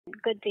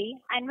Good day,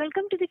 and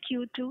welcome to the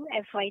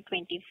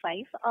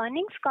Q2FY25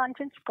 earnings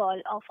conference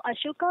call of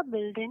Ashoka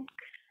Buildcon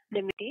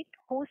Limited,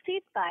 hosted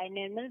by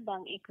Nirmal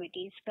Bang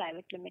Equities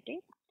Private Limited.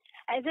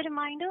 As a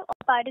reminder,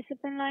 all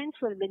participant lines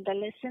will be in the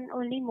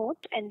listen-only mode,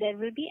 and there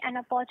will be an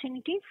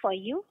opportunity for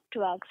you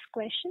to ask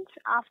questions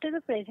after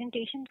the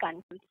presentation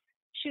concludes.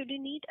 Should you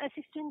need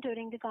assistance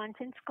during the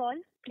conference call,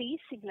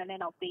 please signal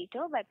an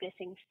operator by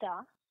pressing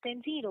star,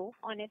 then zero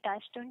on a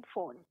touch-tone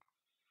phone.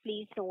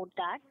 Please note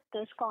that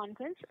this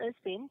conference is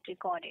being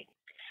recorded.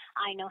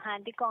 I now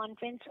hand the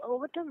conference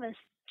over to Ms.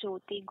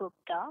 Jyoti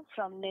Gupta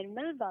from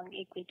Nirmal Bang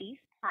Equities.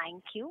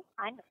 Thank you,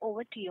 and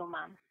over to you,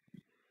 ma'am.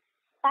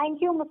 Thank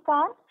you,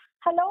 Muskan.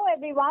 Hello,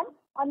 everyone.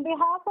 On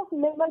behalf of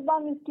Nirmal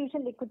Bang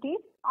Institutional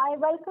Equities, I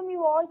welcome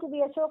you all to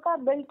the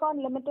Ashoka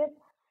Buildcon Limited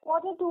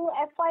Q2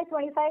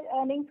 FY25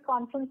 earnings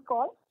conference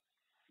call.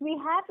 We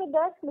have with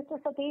us Mr.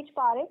 Satish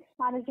Parekh,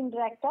 Managing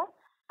Director,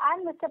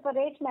 and Mr.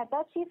 Paresh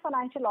Mehta, Chief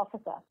Financial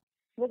Officer.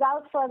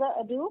 Without further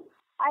ado,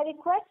 I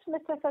request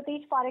Mr.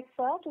 Satish Parekh,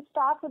 sir, to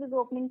start with his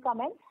opening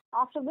comments,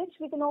 after which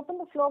we can open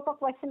the floor for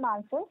question and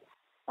answers.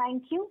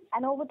 Thank you,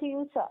 and over to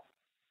you, sir.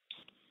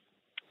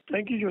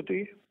 Thank you,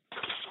 Jyoti.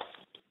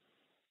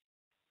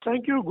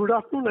 Thank you. Good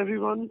afternoon,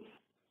 everyone.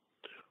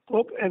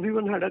 Hope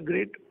everyone had a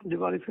great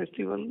Diwali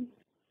festival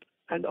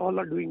and all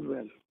are doing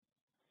well.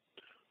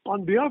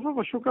 On behalf of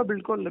Ashoka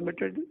Buildcon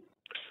Limited,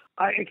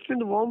 I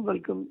extend a warm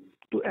welcome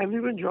to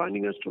everyone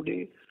joining us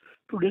today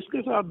to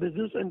discuss our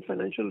business and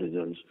financial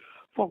results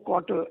for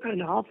quarter and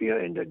half year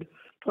ended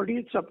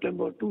 30th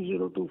September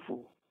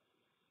 2024.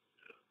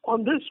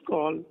 On this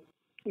call,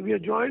 we are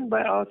joined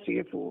by our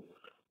CFO,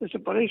 Mr.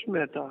 Paresh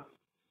Mehta,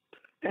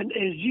 and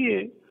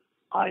SGA,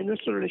 our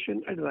Investor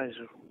Relations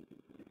Advisor.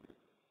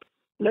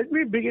 Let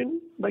me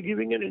begin by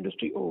giving an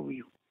industry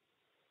overview.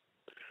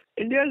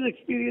 India is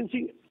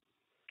experiencing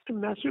a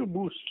massive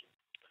boost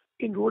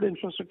in road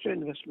infrastructure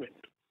investment,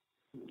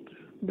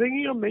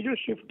 bringing a major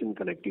shift in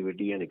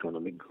connectivity and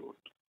economic growth.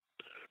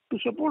 To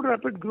support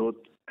rapid growth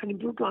and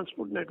improve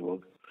transport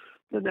network,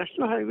 the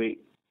National Highway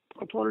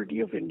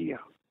Authority of India,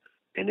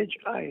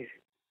 NHAI,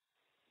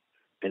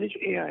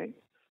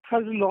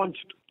 has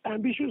launched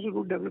ambitious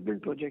road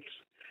development projects,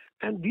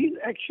 and these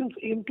actions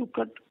aim to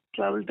cut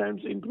travel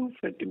times, improve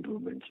freight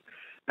improvements,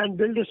 and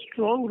build a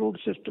strong road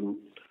system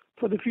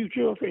for the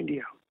future of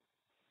India.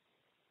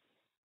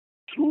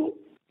 Through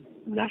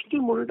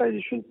National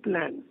Monetization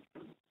Plan,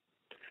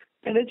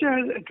 NHAI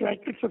has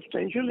attracted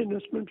substantial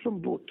investment from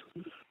both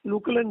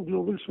local and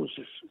global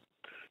sources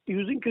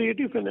using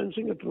creative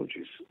financing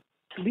approaches.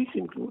 This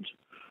includes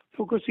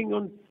focusing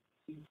on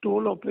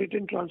toll, operate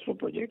and transfer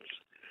projects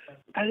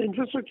and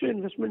infrastructure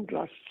investment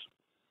trusts,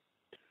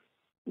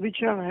 which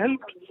have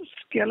helped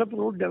scale up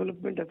road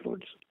development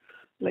efforts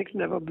like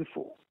never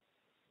before.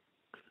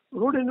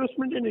 Road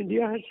investment in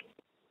India has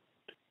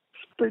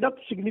sped up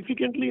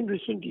significantly in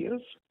recent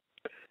years.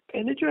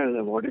 NHAI has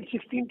awarded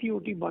 16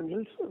 TOT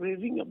bundles,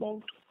 raising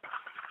about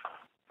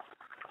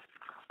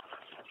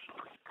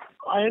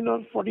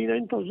INR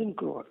 49,000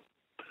 crore,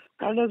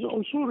 and has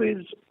also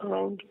raised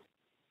around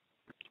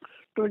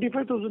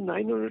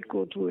 25,900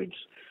 crore through its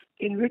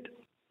InvIT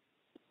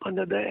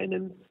under the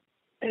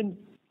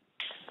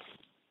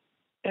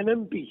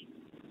NMP.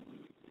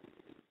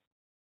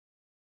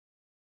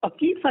 A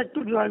key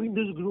factor driving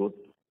this growth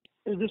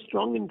is the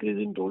strong increase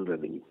in toll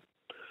revenue,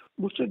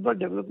 boosted by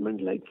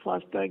development like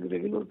FASTag,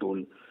 regular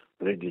toll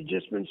rate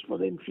adjustments for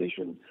the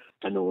inflation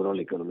and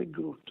overall economic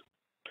growth.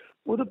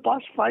 Over the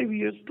past 5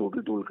 years,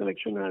 total toll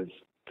collection has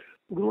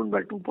grown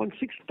by 2.6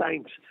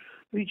 times,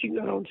 reaching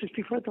around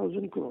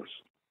 65,000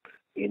 crores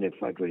in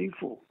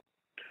FY24.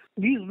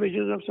 These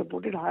measures have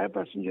supported higher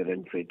passenger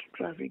and freight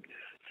traffic,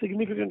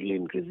 significantly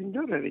increasing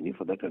the revenue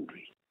for the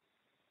country.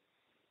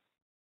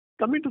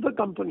 Coming to the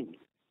company,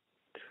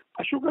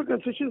 Ashoka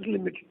Concessions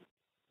Limited,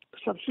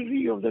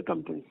 subsidiary of the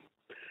company,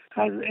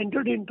 has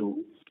entered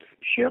into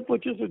share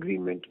purchase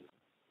agreement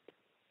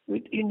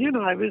with Indian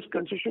Highways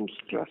Concessions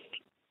Trust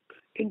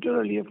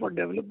inter alia for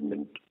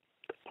divestment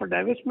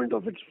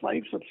of its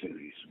 5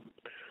 subsidiaries.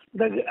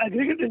 The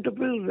aggregate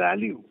enterprise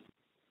value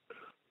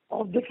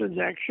of the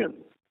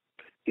transaction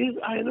is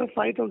INR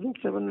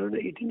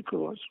 5,718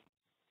 crores,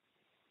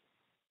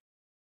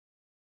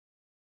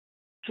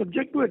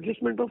 subject to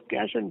adjustment of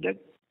cash and debt,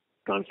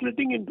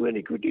 translating into an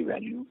equity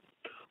value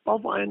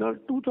of INR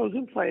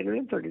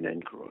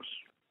 2,539 crores.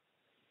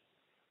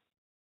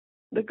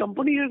 The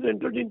company has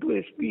entered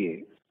into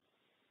SPA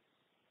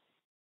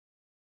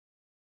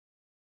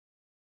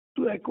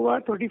to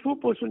acquire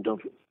 34% of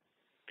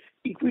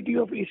equity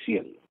of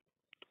ACL,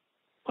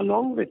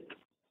 along with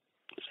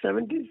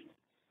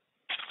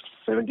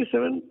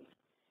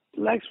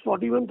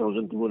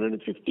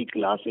 77,41,250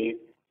 Class A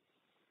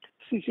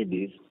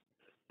CCDs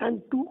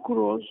and 2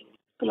 crores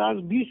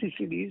Class B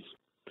CCDs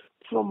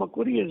from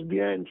Macquarie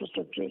SBI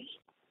Infrastructure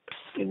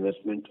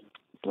Investment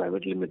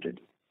Private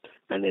Limited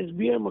and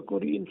SBI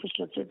Macquarie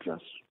Infrastructure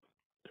Trust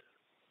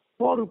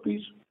for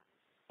rupees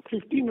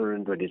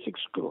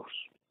 1,526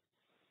 crores.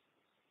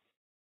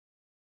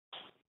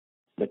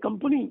 The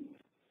company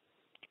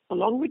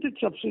along with its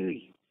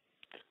subsidiary,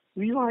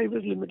 Viva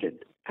Highways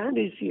Limited and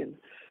ACL,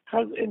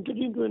 has entered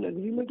into an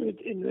agreement with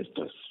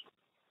investors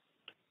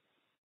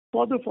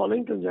for the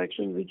following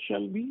transaction, which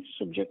shall be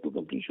subject to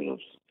completion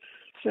of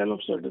sale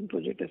of certain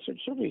project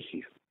assets of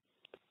ACL.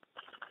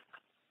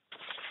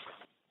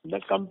 The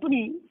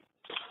company,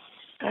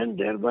 and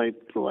thereby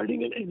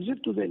providing an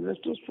exit to the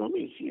investors from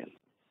ACL.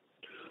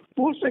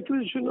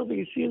 Post-acquisition of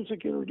ACL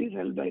securities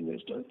held by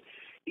investors,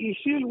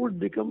 ACL would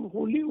become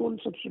wholly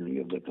owned subsidiary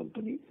of the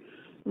company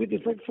with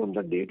effect from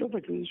the date of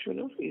acquisition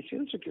of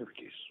ACL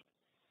securities.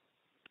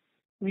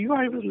 Viva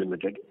Highways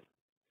Limited,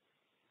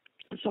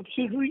 a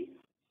subsidiary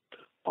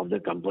of the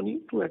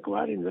company, to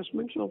acquire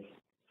investments of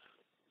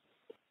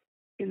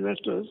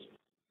investors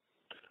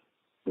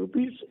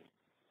rupees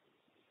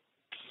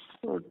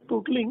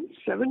totaling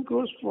 7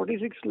 crores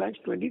 46 lakhs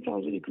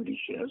 20,000 equity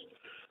shares,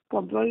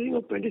 comprising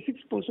of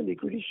 26%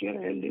 equity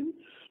share held in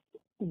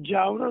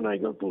Javra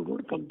Naigaon Toll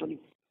Road Company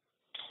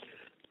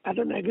at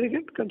an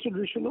aggregate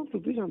consideration of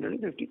rupees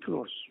 150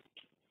 crores.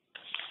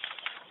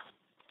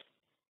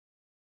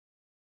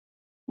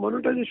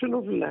 Monetization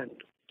of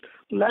land.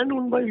 Land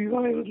owned by Viva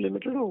Highways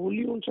Limited, a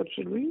wholly owned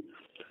subsidiary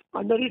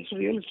under its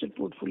real estate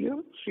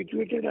portfolio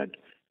situated at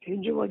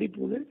Hinjawadi,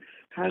 Pune,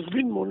 has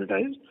been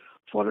monetized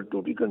for a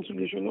total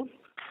consideration of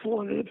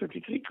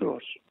 453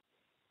 crores.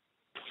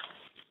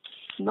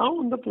 Now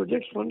on the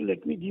projects front,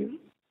 let me give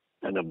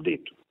an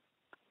update.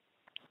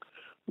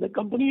 The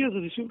company has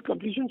received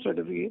completion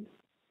certificate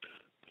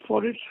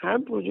for its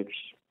HAM projects,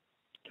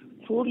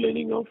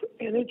 4-laning of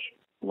NH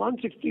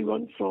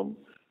 161 from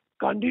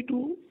Kandi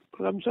to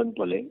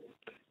Ramsanpalle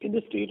in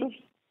the state of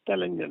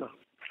Telangana.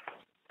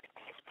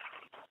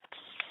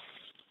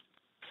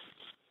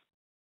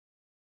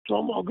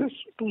 From August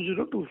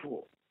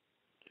 2024.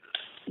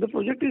 The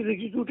project is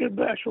executed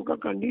by Ashoka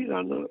Kandi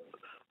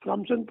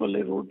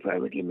Ramsanpalle Road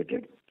Private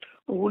Limited,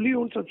 a wholly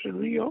owned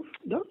subsidiary of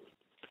the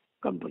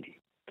company.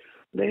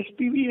 The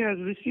SPV has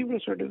received a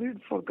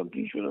certificate for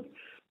completion of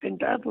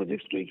entire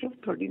project stretch of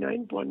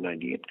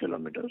 39.98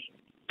 kilometers.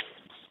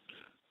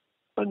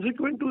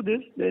 Consequent to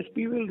this, the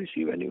SPV will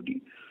receive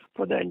annuity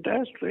for the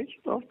entire stretch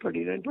of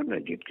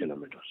 39.98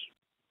 kilometers.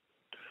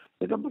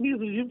 The company has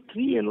received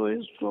 3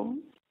 LOAs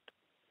from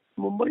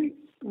Mumbai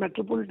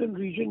Metropolitan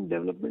Region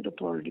Development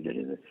Authority, that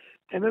is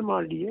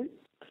MMRDA,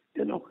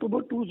 in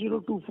October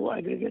 2024,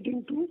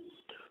 aggregating to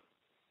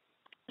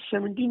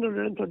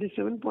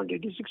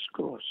 1,737.86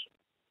 crores.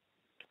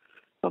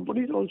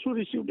 Companies also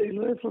received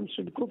LOA from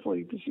SIDCO for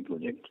EPC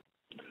project,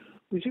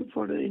 received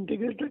for the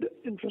integrated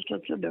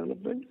infrastructure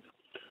development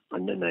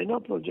under NINA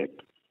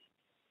project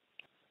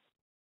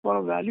for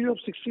a value of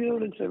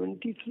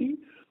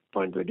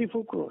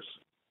 1,673.24 crores.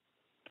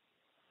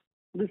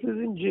 This is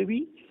in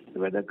JV,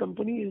 where the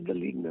company is the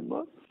lead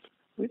member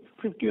with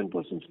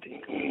 51%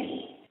 stake.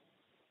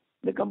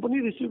 The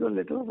company received a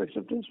letter of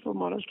acceptance from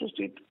Maharashtra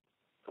State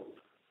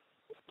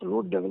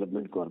Road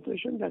Development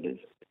Corporation, that is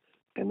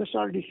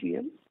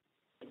MSRDCL,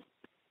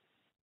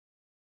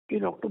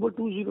 in October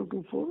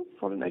 2024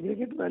 for an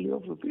aggregate value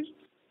of rupees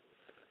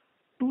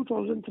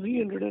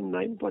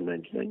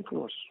 2,309.99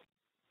 crores.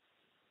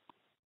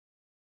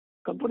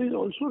 Companies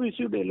also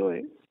received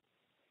LOA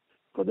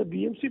for the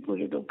BMC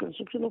project of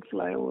construction of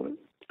flyover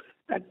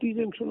at T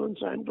junction on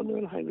Sion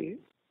Panvel Highway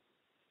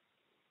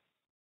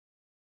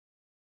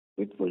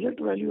with project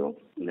value of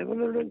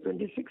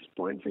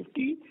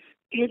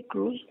 1,126.58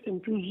 crores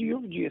inclusive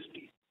of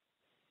GST.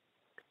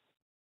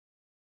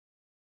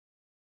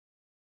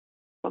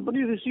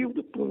 Company received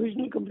a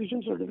provisional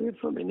completion certificate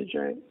from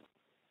NHI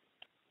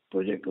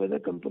project, where the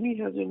company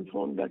has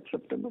informed that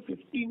September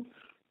 15,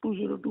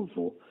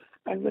 2024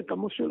 as the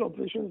commercial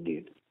operations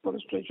date for a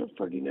stretch of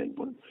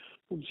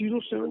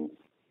 39.07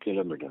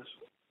 kilometers.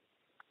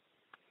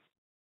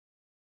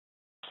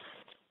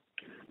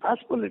 As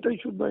per letter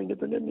issued by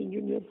independent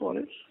engineer for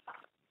its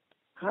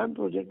HAM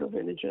project of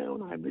NHI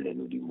on hybrid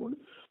annuity mode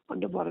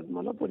under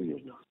Bharatmala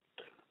Pariyojana.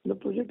 The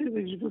project is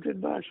executed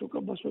by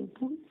Ashoka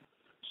Baswantpur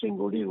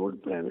Singhodi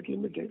Road Private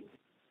Limited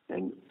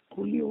and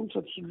wholly owned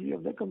subsidiary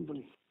of the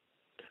company.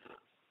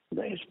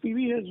 The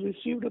SPV has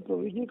received a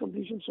provisional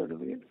completion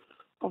certificate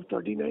of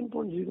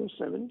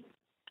 39.07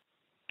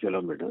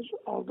 kilometers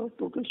out of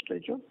total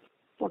stretch of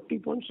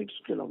 40.6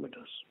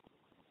 kilometers.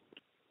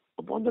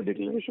 Upon the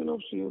declaration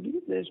of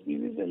COD, the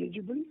SPV is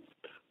eligible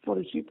for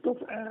receipt of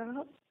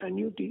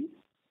annuity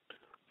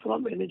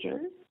from NHI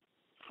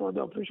for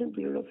the operation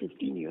period of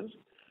 15 years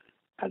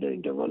at an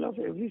interval of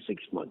every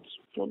 6 months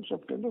from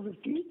September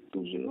 15,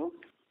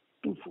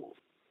 2024.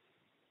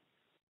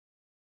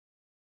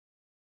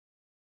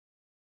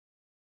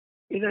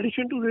 In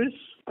addition to this,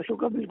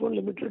 Ashoka Buildcon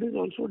Limited is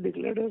also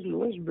declared as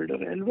lowest bidder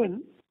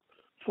L1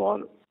 for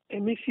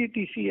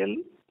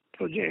MECTCL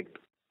project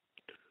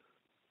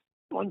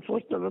on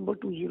 1st November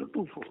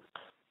 2024.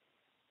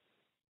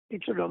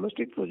 It's a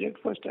domestic project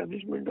for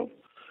establishment of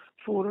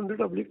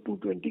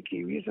 400/220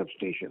 kVA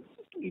substation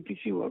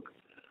EPC work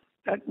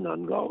at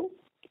Nandgaon,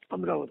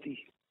 Amravati.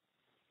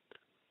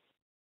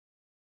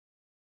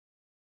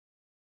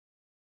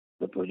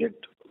 The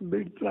project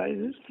Bid price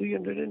is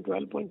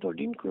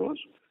 312.13 crores,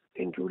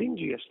 including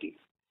GST.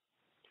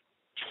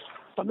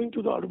 Coming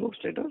to the order book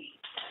status,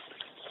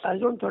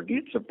 as on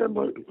 30th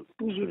September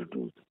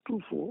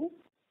 2024,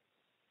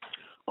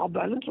 our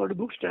balance order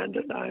book stands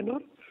at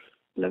INR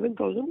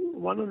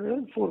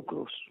 11,104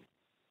 crores.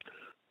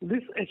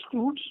 This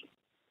excludes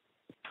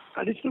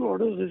additional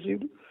orders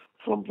received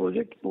from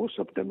project post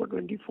September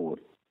 24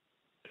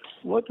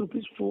 worth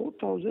rupees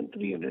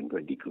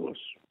 4,320 crores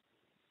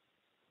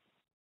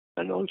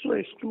and also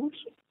excludes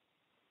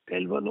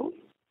L1 of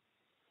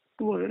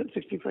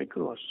 265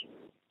 crores.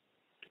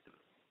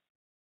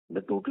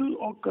 The total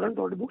of current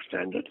order book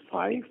stands at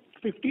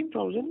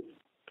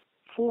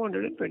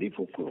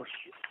 15,424 crores.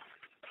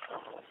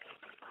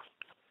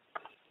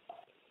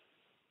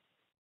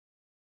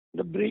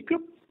 The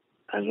breakup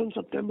as on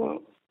September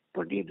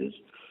 30th is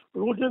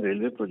roads and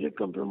railway project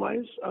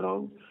comprise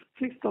around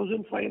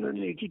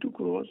 6,582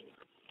 crores,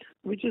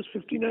 which is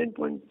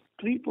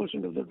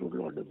 59.3% of the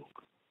total order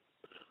book.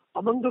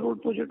 Among the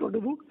road project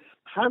order book,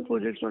 HAM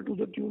projects are to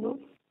the tune of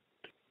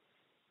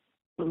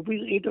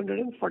rupees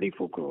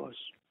 844 crores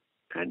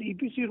and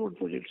EPC road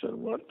projects are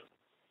worth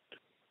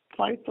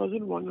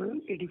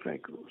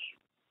 5,185 crores.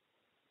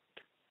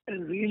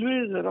 And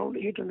railway is around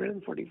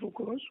 844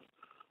 crores.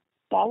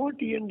 Power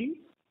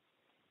T&D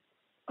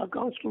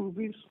accounts to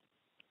rupees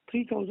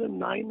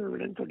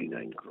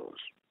 3,939 crores,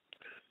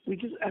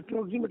 which is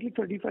approximately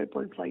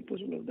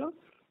 35.5% of the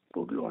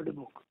total order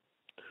book.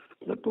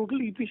 The total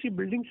EPC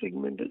building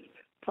segment is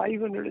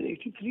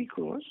 583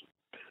 crores,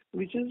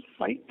 which is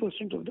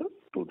 5% of the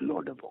total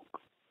order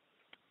book.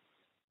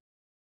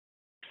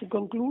 To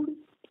conclude,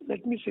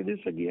 let me say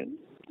this again,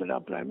 that our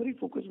primary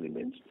focus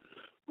remains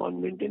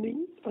on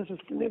maintaining a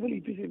sustainable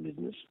EPC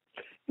business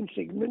in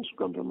segments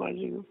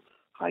comprising of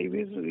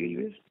highways,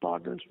 railways, power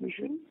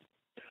transmission,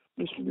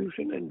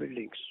 distribution and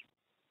buildings.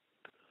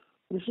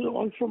 This is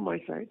all from my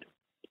side.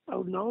 I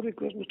would now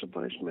request Mr.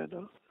 Paresh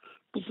Mehta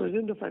to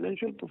present the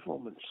financial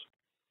performance.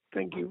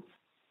 Thank you.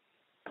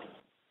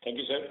 Thank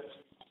you, sir.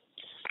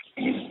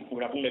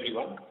 Good afternoon,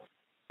 everyone.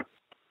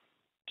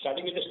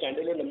 Starting with the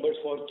standalone numbers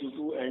for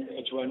Q2 and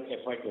H1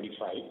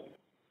 FY25.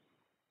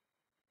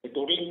 The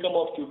total income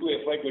of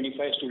Q2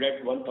 FY25 stood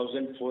at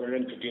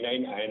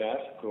 1,459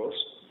 INR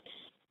crores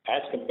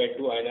as compared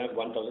to INR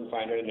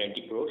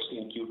 1,590 crores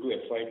in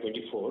Q2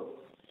 FY24,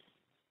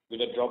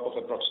 with a drop of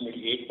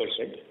approximately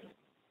 8%.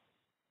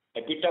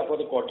 EBITDA for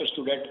the quarter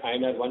stood at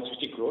INR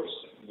 160 crores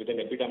with an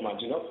EBITDA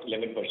margin of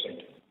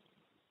 11%.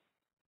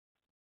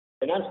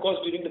 Finance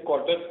cost during the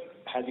quarter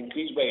has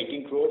increased by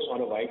 18 crores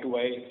on a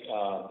Y-to-Y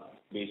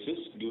basis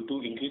due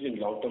to increase in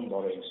long-term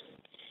borrowings.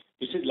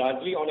 This is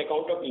largely on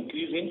account of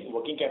increase in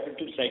working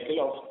capital cycle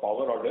of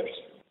power orders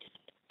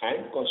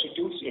and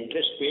constitutes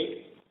interest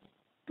paid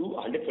to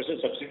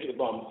 100%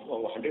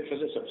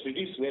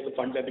 subsidies where the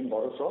funds have been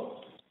borrowed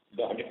from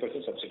the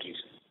 100% subsidies.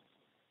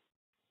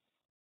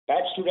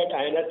 PAT stood at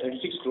INR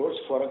 36 crores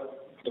for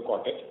the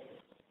quarter.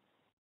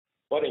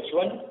 For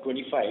H1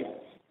 25,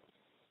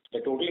 the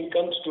total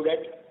income stood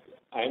at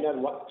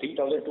INR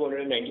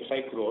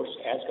 3,295 crores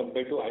as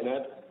compared to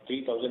INR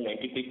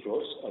 3,093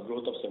 crores, a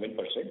growth of 7%.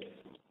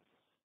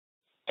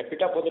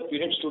 EBITDA for the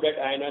period stood at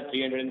INR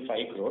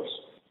 305 crores,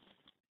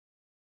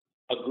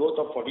 a growth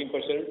of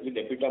 14% with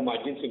EBITDA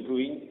margins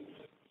improving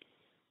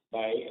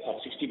by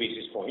 60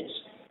 basis points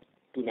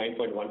to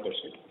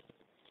 9.1%.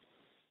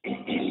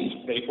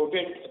 The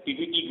reported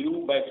PBT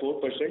grew by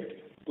 4%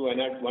 to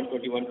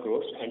 121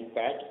 crores and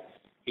PAT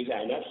is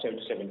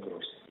 77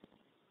 crores.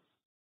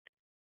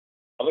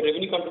 Our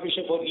revenue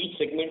contribution for each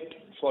segment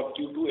for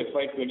Q2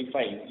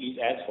 FY25 is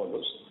as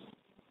follows.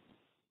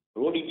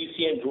 Road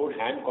EPC and road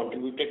HAM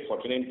contributed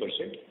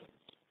 49%,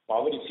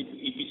 power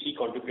EPC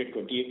contributed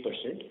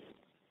 28%,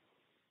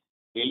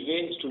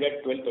 railway stood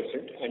at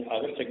 12%, and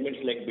other segments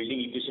like building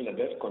EPC and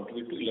others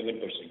contribute to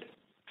 11%.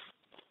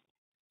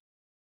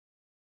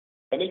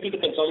 Coming to the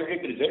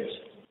consolidated results,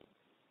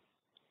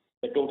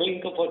 the total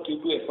income for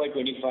Q2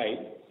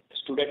 FY25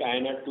 stood at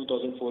INR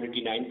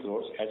 2,489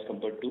 crores as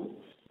compared to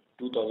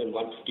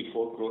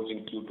 2,154 crores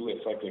in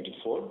Q2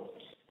 FY24,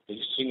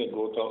 registering a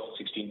growth of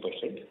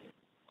 16%.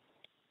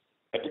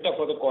 EBITDA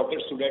for the quarter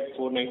stood at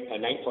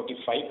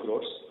 945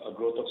 crores, a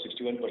growth of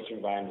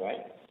 61%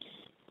 Y-on-Y.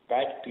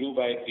 PAT grew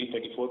by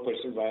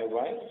 334%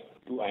 Y-on-Y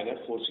to INR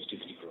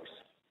 463 crores.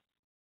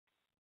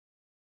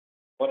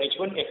 For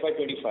H1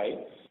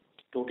 FY25,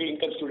 total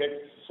income stood at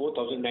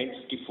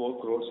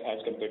 4,954 crores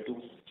as compared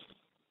to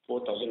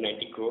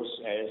 4,090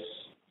 crores as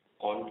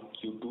on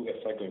Q2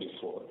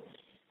 FY24,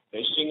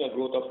 registering a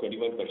growth of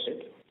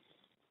 21%.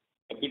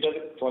 EBITDA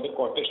for the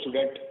quarter stood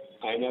at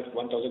INR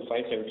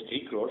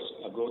 1,573 crores,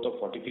 a growth of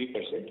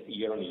 43%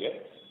 year-on-year.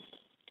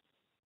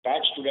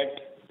 PAT stood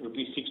at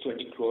rupees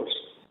 620 crores,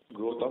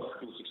 growth of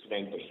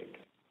 269%.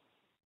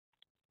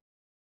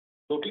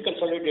 Total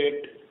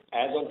consolidated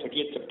as on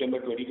 30th September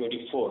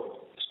 2024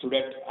 stood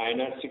at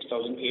INR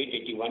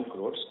 6,881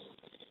 crores.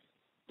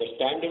 The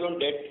standalone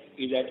debt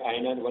is at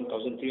INR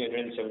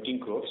 1,317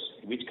 crores,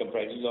 which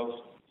comprises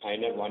of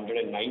INR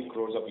 109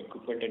 crores of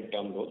equipment and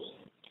term loans,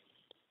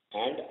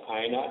 and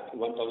INR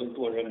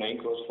 1,209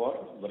 crores for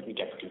working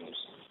capital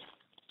loans.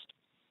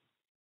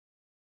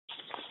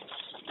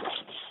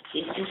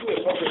 In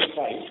Q2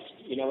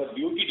 FY25, in our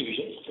BOT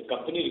division, the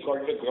company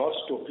recorded a gross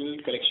total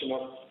collection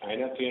of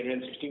INR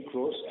 316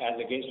 crores as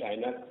against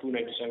INR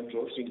 297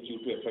 crores in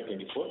Q2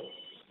 FY24,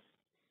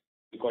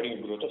 recording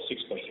a growth of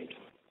 6%.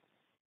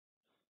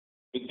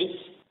 With this,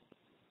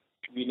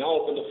 we now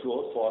open the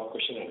floor for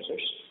question and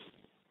answers.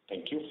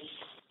 Thank you.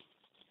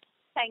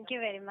 Thank you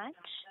very much.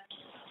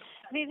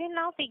 We will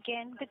now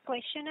begin the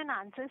question and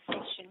answer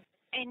session.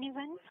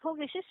 Anyone who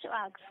wishes to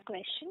ask a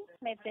question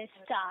may press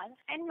star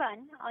and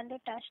 1 on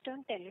the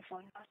touchtone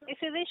telephone. If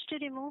you wish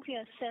to remove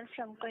yourself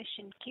from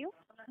question queue,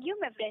 you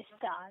may press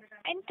star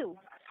and 2.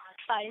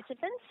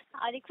 Participants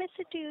are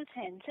requested to use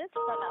handsets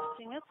while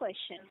asking a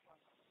question.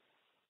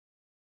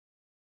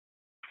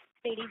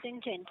 Ladies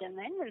and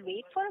gentlemen, we'll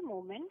wait for a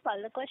moment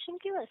while the question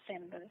queue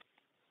assembles.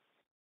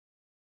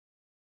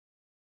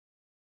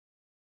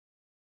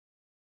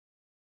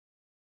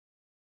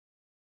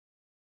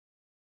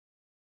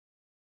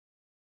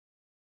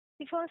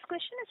 The first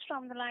question is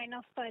from the line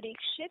of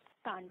Parikshit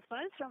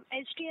Kandpal from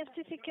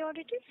HDFC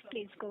Securities.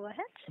 Please go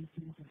ahead.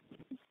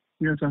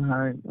 Yes, sir.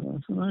 Hi.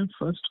 So my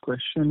first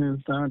question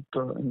is that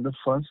in the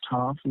first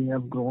half we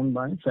have grown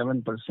by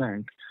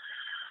 7%.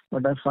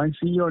 But if I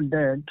see your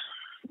debt,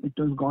 it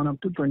has gone up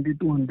to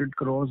 2,200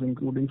 crores,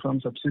 including from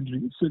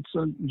subsidiaries. So it's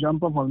a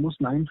jump of almost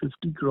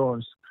 950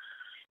 crores.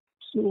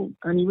 So,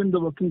 and even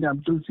the working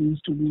capital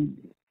seems to be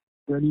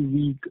very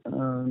weak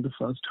in the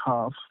first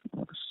half.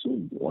 So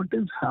what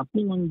is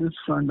happening on this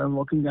front? Our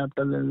working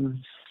capital is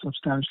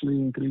substantially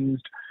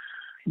increased.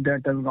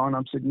 Debt has gone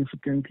up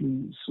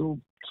significantly. So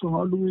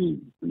how do we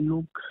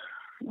look?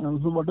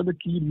 So what are the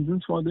key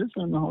reasons for this,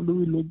 and how do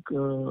we look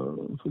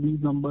for these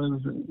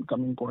numbers in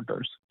coming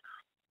quarters?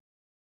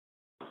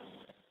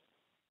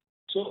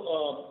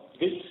 So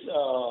this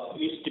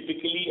is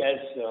typically, as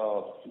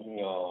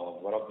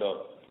one of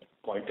the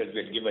pointers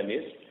we have given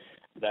is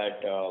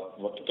that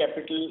working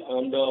capital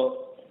on the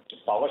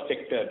power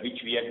sector,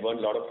 which we had won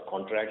a lot of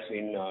contracts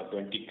in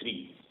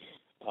 23,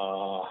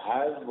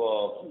 have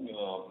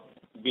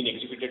been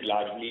executed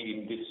largely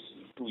in this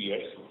 2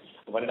 years,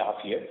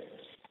 1.5 years,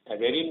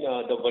 wherein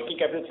the working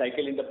capital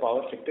cycle in the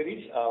power sector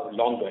is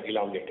longer,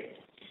 elongated.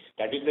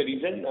 That is the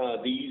reason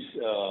these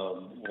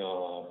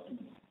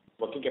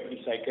working capital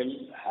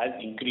cycle has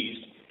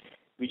increased,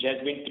 which has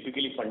been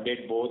typically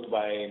funded both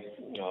by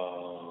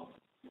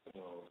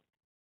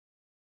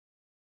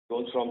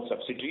loans from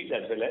subsidiaries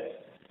as well as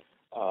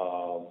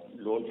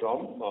loan from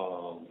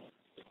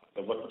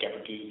the working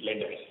capital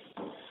lenders.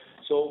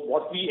 So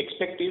what we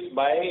expect is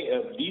by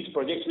these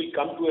projects will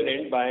come to an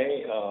end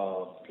by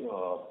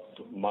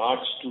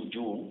March to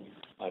June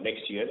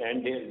next year,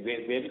 and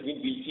where we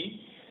will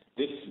see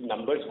this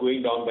numbers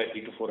going down by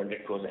 300 to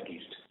 400 crores at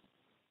least.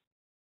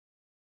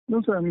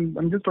 No, sir.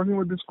 I'm just talking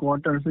about this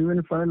quarter. So even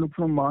if I look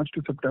from March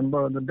to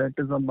September, the debt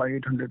is up by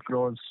 800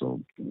 crores.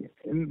 So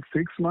in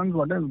 6 months,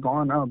 what has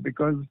gone up?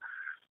 Because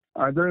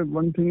either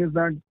one thing is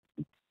that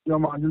your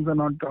margins are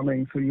not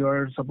coming, so you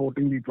are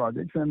supporting the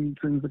projects, and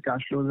since the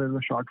cash flows is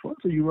a shortfall,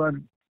 so you are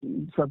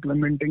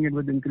supplementing it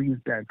with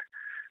increased debt.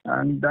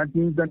 And that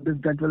means that this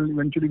debt will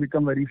eventually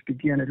become very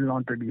sticky and it will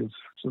not reduce.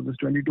 So this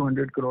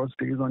 2,200 crores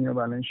stays on your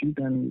balance sheet,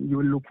 and you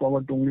will look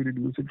forward to only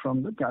reduce it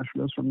from the cash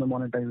flows from the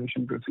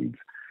monetization proceeds.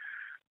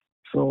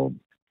 So,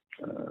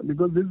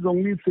 because this is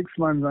only 6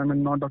 months,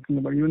 not talking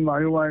about even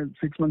YOY,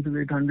 6 months is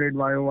 800,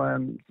 YOY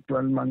and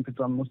 12 months it's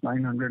almost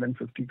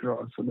 950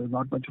 crores. So there's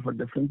not much of a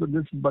difference. So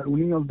this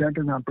ballooning of debt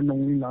has happened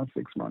only last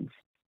 6 months.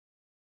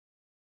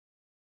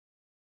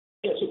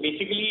 Yeah, so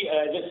basically,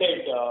 as I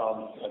said,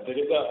 there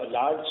is a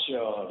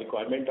large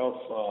requirement of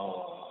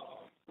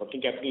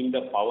working capital in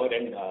the power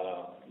and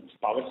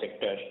power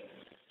sector,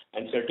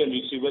 and certain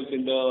receivables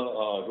in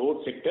the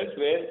road sectors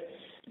where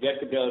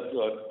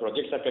the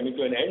projects are coming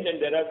to an end, and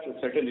there are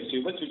certain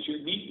receivables which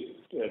will be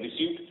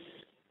received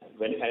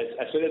when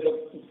as soon as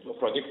the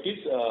project is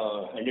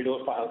handed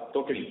over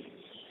totally,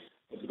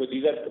 because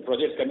these are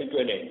projects coming to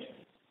an end.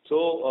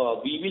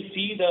 So we will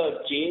see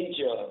the change.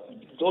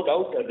 No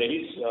doubt there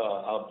is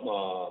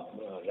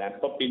a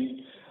ramp up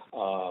in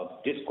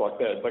this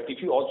quarter, but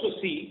if you also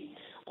see,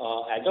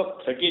 as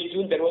of 30th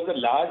June, there was a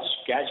large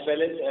cash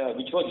balance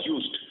which was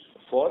used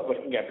for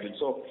working capital.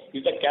 So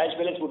if the cash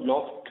balance would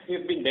not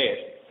have been there,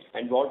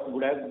 and what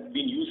would have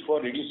been used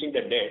for reducing the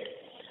debt,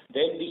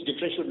 then this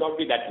difference should not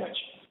be that much.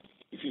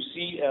 If you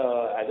see,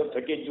 as of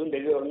 30th June,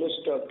 there is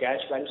almost a cash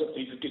balance of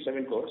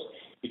 357 crores,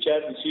 which are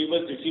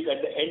receivables received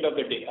at the end of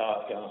the day,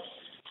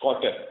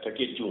 quarter,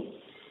 30th June.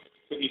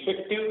 So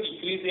effective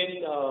increase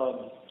in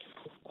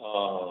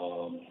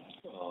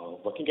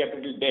working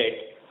capital debt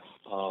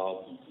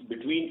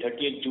between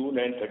 30th June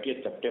and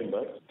 30th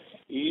September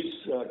is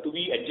to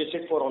be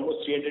adjusted for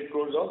almost 300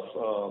 crores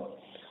of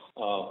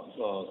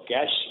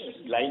cash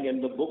lying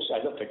in the books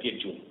as of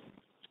 30th June.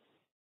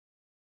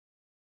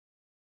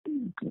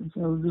 Okay.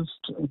 So I was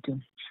just okay.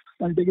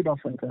 I'll take it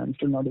offline. I'm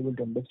still not able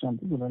to understand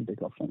this, but I'll take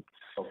it offline.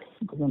 Okay.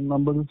 Because the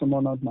numbers are somehow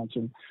not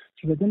matching.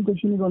 So second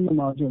question is on the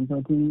margins.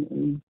 I think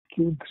in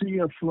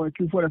Q4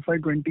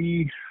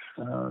 FY24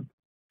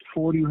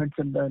 you had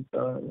said that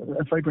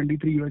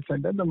FY23 you had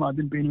said that the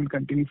margin pain will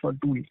continue for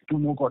two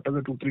more quarters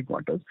or 2-3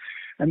 quarters,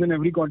 and then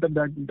every quarter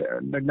that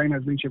deadline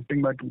has been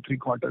shifting by 2-3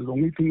 quarters. The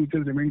only thing which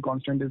has remained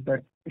constant is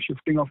that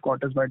shifting of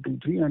quarters by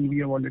 2-3, and we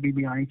have already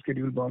behind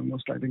schedule by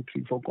almost I think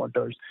 3-4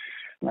 quarters,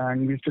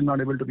 and we're still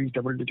not able to reach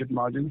double-digit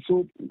margins.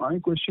 So my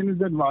question is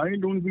that why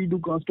don't we do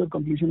cost of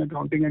completion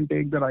accounting and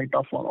take the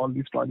write-off for all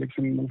these projects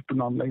and move to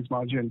normalized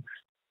margin?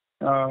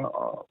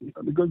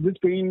 Because this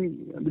pain,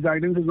 the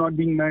guidance is not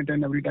being met,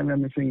 and every time we're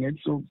missing it.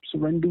 So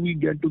when do we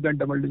get to that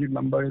double-digit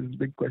number is a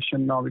big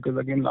question now, because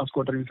again, last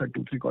quarter you said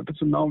 2-3 quarters.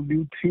 So now do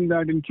you think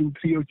that in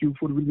Q3 or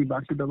Q4 we'll be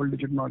back to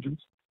double-digit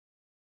margins?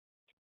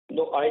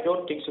 No, I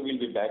don't think so. We'll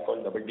be back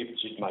on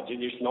double-digit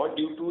margin. It's not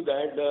due to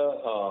that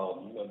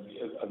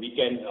we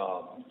can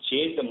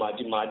change the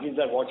margin. Margins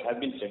are what have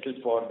been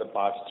settled for the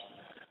past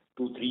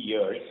 2-3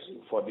 years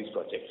for these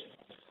projects.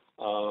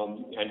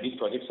 And these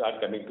projects are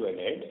coming to an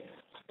end.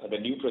 The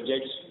new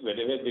projects,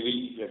 wherever they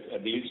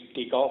will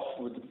take off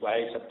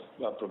by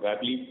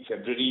probably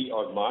February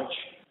or March.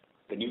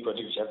 The new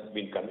projects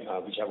which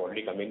have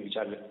already come in, which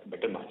are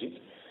better margins.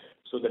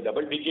 So the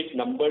double-digit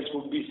numbers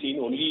would be seen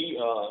only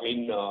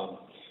in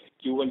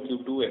Q1,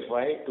 Q2,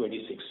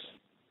 FY26.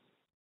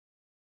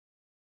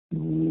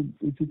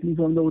 Basically,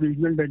 from the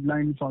original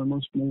deadline, it's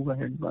almost move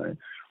ahead by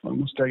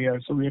almost a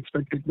year. So we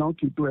expect it now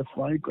Q2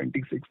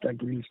 FY26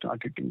 that we will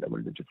start hitting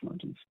double-digit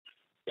margins.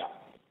 Yeah.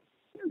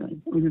 Right.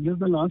 Okay, just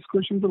the last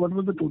question. So what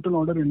was the total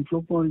order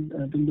inflow for in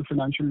the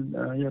financial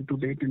year to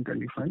date in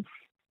 25?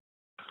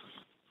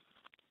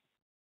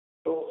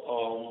 So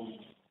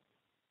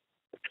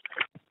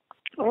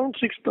around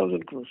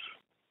 6,000 crores.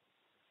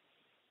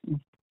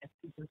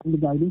 The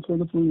guidance for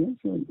the full year,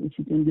 so if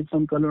you can give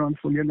some color on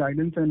full year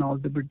guidance and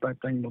how's the bid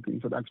pipeline looking.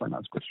 So that's my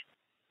last question.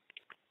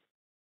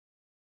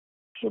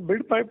 So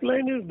bid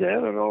pipeline is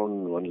there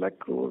around 1 lakh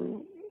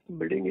crore.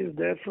 Bidding is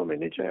there from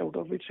NHI, out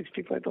of which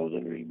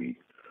 65,000 will be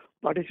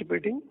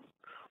participating.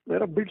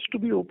 There are bids to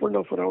be opened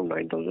of around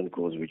 9,000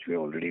 crores, which we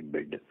already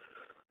bid,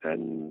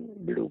 and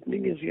bid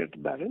opening is yet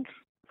balance.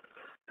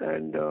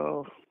 And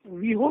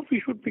we hope we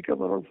should pick up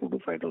around 4,000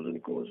 to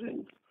 5,000 crores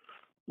in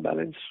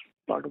balance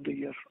part of the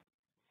year.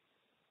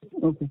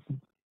 Okay,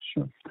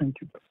 sure. Thank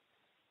you.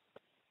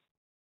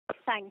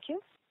 Thank you.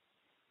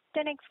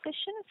 The next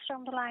question is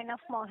from the line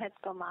of Mohit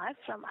Kumar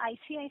from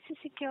ICICI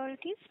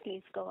Securities.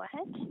 Please go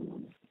ahead.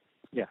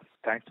 Yeah,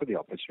 thanks for the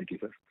opportunity,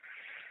 sir.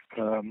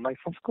 My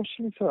first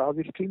question is, are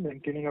we still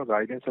maintaining our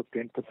guidance of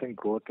 10%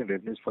 growth in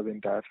revenues for the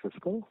entire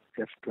fiscal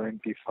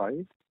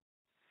F25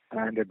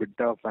 and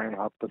EBITDA of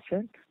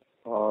 9.5%,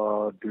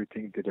 or do you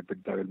think that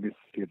EBITDA will miss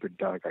the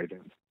EBITDA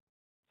guidance?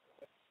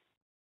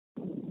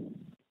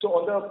 So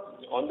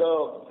on the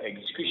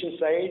execution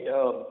side,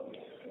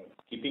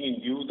 keeping in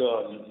view the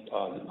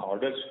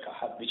orders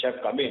which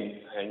have come in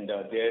and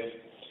their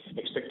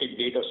expected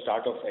date of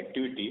start of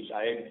activities,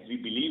 we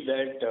believe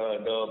that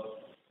the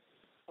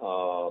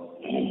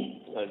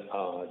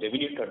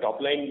revenue top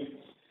line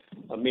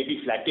may be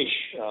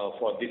flattish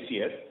for this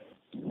year.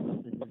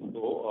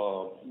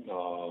 So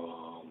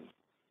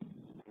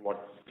what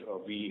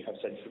we have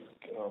said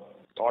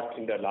thought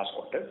in the last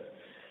quarter.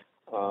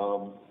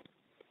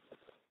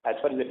 As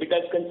far as EBITDA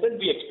is concerned,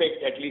 we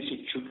expect at least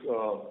it should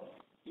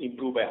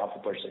improve by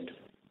 0.5%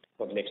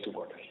 for the next 2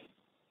 quarters.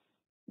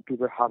 To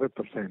the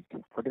 0.5%.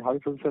 What is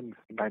 0.5%?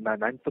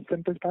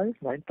 9% is high?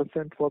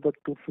 9% for the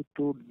 2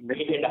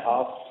 next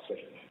 8.5%.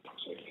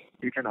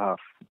 8.5.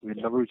 The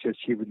number which is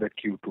achieved in the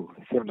Q2.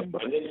 Same number.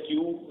 And then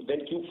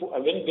Q4.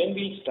 When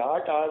we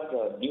start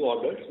our new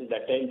orders,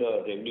 that time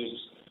the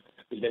revenues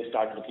will then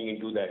start looking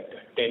into that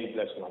 10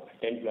 plus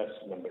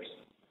numbers.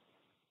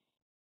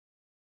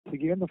 So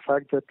given the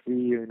fact that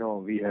we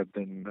have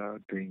been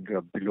doing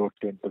below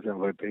 10%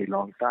 for a very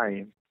long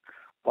time,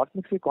 what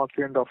makes you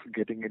confident of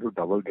getting into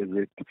double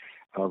digit?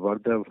 Were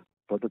the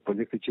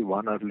projects which you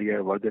won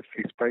earlier, were they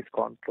fixed price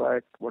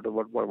contract? What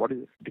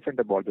is different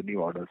about the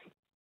new orders?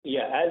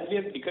 Yeah, as we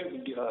have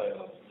explained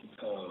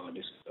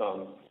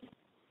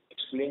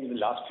in the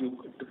last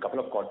couple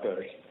of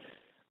quarters,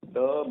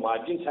 the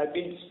margins have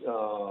been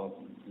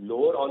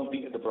lower on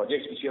the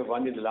projects which we have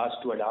won in the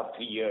last 2.5-3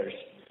 years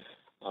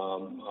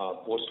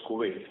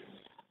post-COVID.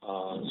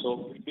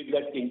 So it is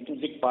that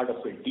intrinsic part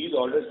of it. These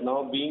orders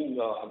now being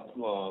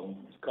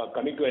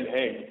coming to an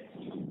end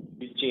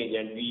will change,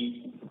 and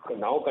we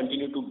now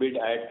continue to bid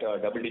at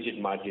double-digit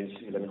margins,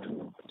 11 to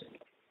 12%.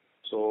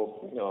 So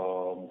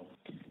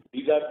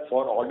these are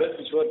for orders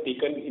which were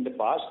taken in the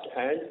past,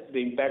 and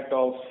the impact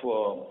of,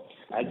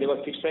 as they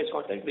were fixed price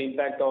contracts, the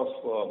impact of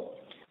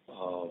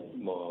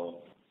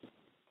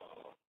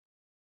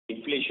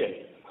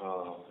inflation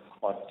or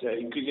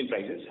increase in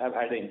prices have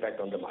had an impact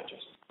on the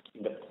margins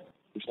in the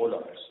old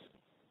orders.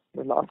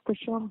 The last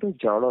question on the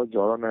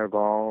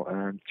Jaora-Nayagaon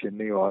and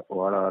Chennai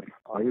ORR,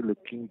 are you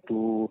looking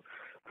to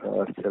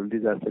sell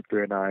this asset to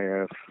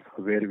NIF,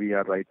 where we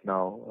are right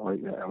now, or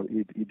is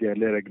the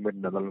earlier agreement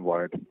null and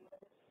void?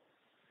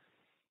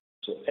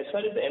 So as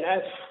far as the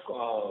NIF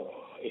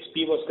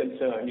SP was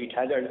concerned, it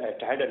had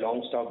a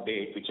long stop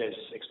date which has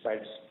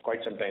expired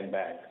quite some time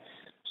back.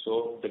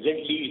 So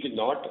presently it is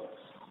not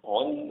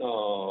on,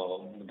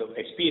 the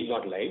SP is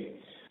not live,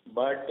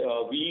 but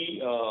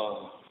we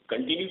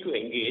continue to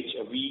engage.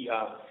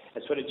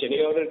 As far as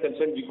Chennai order is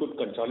concerned, we could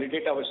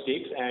consolidate our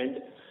stakes,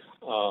 and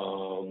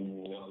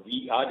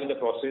we are in the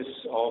process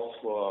of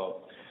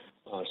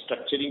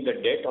structuring the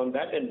debt on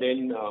that and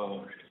then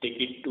take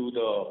it to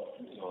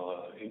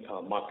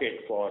the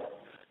market for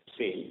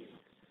sale.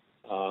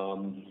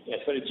 As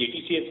far as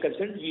JTC is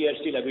concerned, we are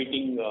still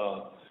awaiting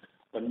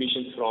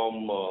permission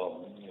from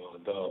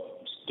the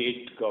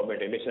state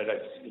government,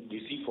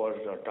 MSRDC, for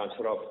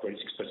transfer of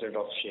 26%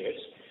 of shares.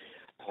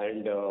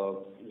 And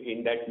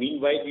in that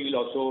meanwhile, we will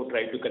also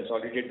try to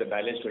consolidate the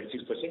balance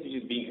 26%, which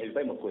is being held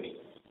by Macquarie.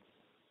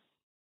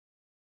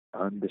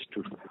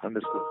 Understood.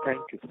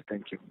 Thank you.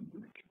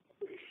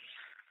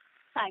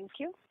 Thank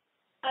you.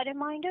 A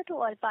reminder to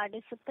all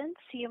participants,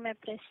 you may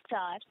press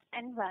star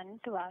and 1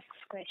 to ask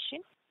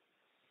question.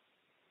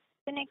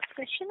 The next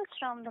question is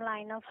from the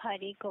line of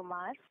Hari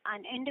Kumar,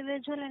 an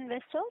individual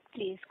investor.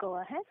 Please go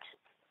ahead.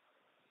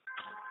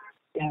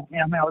 Yeah,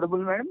 am I audible,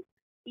 madam?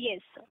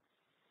 Yes, sir.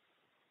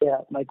 Yeah,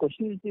 my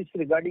question is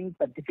regarding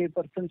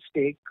 35%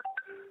 stake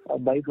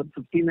buy for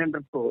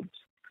 1,500 crores,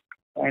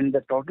 and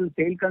the total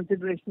sale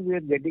consideration we are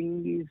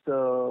getting is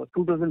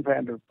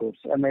 2,500 crores.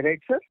 Am I right,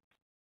 sir?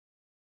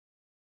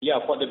 Yeah,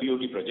 for the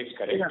BOT projects,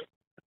 correct.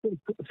 Yeah.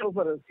 So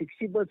for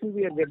 60%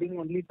 we are getting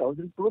only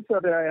 1,000 crores,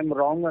 or I am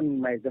wrong on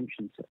my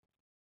assumption, sir?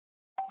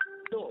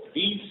 No,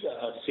 these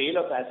sale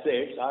of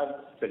assets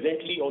are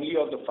presently only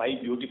of the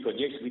 5 BOT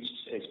projects which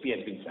SP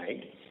has been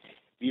signed.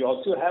 We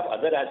also have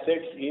other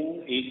assets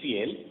in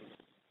ACL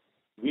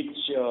which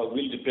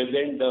will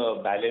represent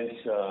the balance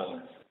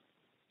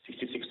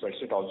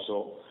 66%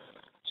 also.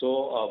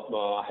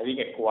 So having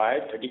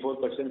acquired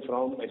 34%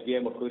 from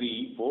SBI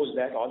Macquarie, post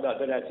that all the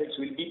other assets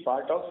will be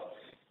part of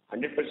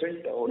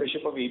 100%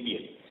 ownership of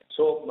ABL.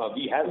 So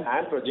we have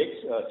HAM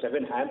projects,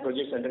 7 HAM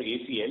projects under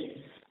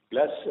ACL,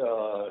 plus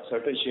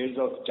certain shares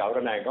of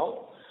Chawra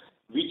Naigaon,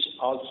 which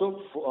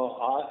also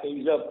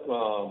is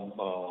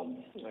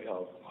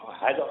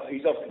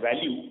of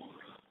value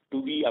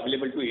to be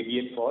available to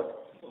ABL for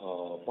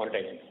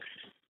monetizing.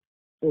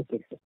 Okay,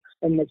 sir.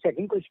 And my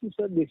second question,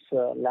 sir, this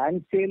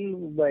land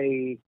sale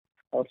by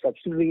our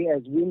subsidiary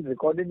has been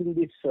recorded in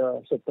this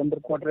September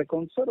quarter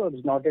account, sir, or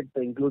is not yet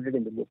included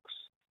in the books?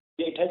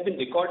 Yeah, it has been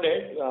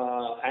recorded,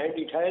 and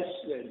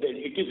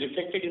it is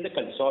reflected in the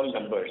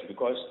consolidated numbers,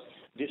 because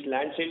this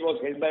land sale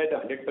was held by the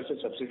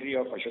 100% subsidiary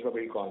of Ashoka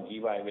Buildcon,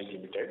 Q2FY25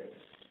 Limited,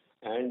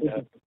 and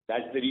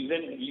that's the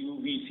reason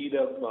we see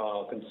the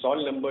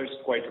consolidated numbers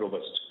quite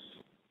robust.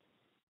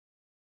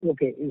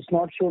 Okay, it's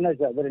not shown as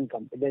other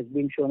income. It has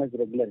been shown as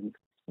regular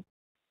income.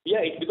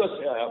 Yeah, it's because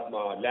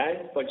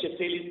land purchase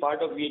sale is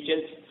part of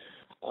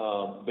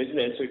VHL's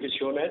business, so it is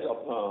shown as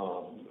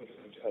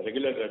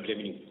regular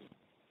revenue.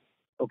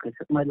 Okay,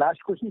 sir. My last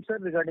question, sir,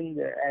 regarding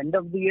the end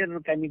of the year,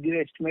 can you give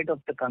an estimate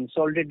of the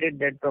consolidated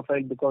debt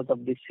profile because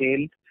of the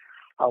sale?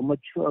 How much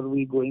are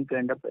we going to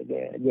end up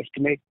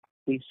estimate,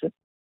 please, sir?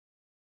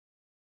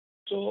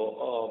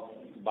 So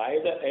by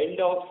the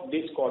end of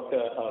this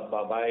quarter,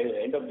 by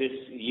the end of this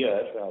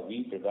year,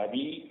 we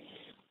probably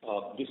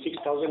this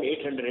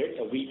 6,800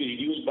 will be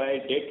reduced by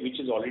debt which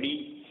is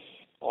already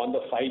on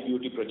the 5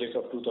 BOT projects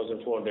of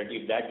 2,400.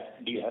 If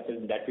that deal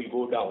happens, that will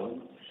go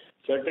down.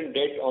 Certain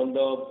debt on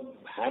the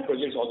HAM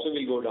projects also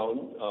will go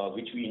down,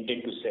 which we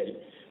intend to sell.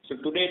 So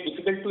today,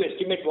 difficult to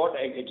estimate what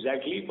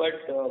exactly, but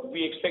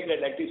we expect that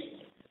at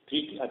least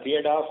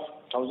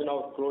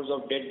 3,500 crores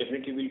of debt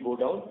definitely will go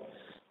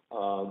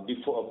down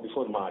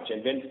before March,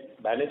 and then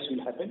balance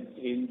will happen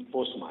in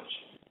post-March.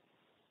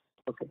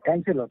 Okay,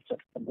 thank you a lot, sir.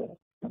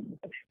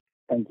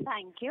 Thank you.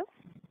 Thank you.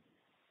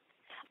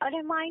 A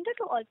reminder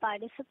to all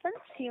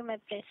participants, you may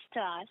press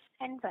star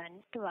and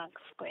 1 to ask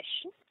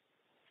question.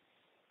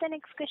 The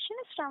next question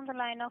is from the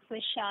line of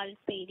Vishal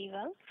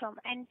Periwal from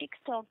Antique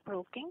Stock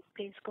Broking.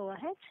 Please go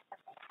ahead.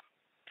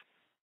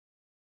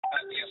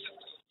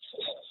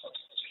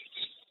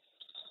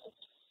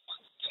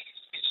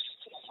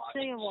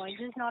 So your voice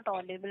is not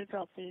audible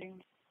properly.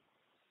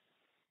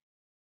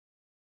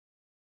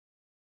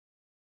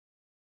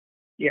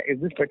 Yeah, is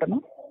this better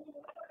now?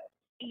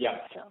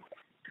 Yes, sir.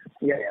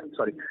 Yeah,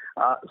 sorry.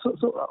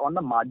 So on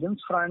the margins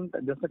front,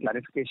 just a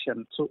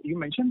clarification. So you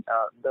mentioned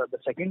the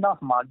second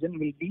half margin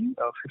will be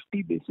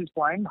 50 basis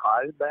points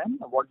higher than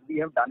what we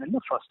have done in the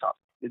first half.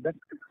 Is that?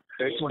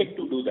 I expect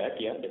to do that,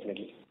 yeah,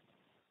 definitely.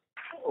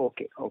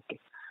 Okay.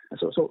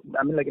 So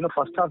I mean,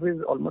 first half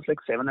is almost like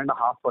 7.5%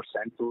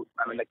 to,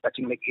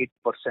 touching like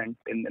 8%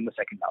 in the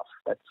second half.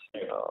 That's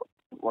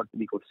what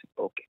we could see.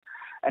 Okay.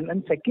 And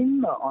then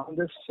second, on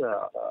this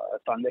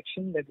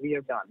transaction that we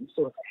have done,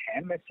 so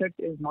HAM asset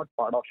is not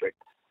part of it.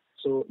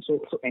 So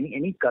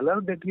any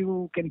color that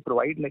you can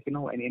provide,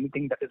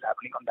 anything that is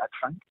happening on that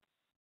front?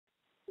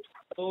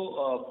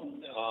 So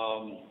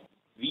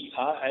we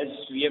are, as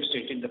we have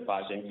stated in the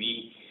past, and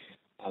we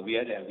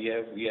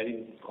are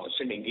in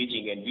constant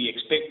engaging, and we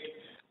expect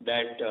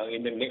that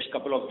in the next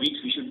couple of weeks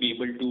we should be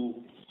able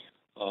to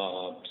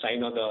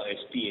sign on the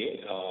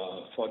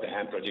SPA for the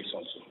HAM projects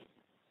also.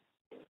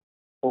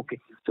 Okay.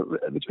 So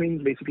which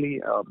means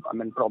basically,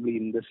 probably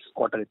in this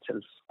quarter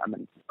itself.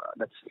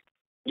 That's it.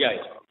 Yeah.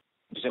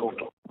 December.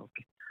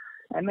 Okay.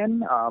 And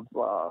then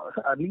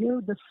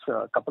earlier, this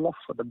couple of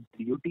the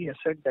BOT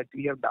asset that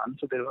we have done,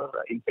 so there were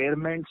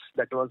impairments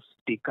that was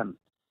taken.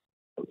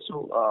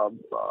 So,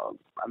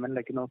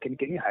 can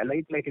you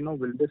highlight,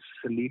 will this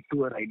lead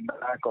to a write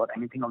back or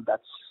anything of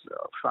that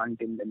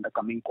front in the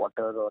coming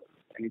quarter, or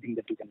anything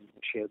that you can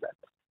share that?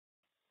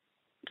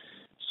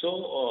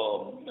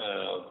 So,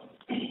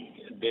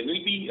 there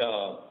will be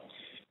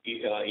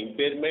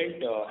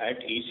impairment at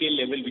ACL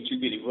level, which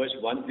will be reversed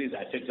once these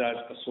assets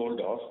are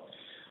sold off,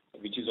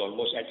 which is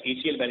almost at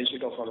ACL balance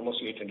sheet of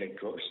almost 800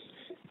 crores.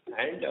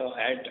 And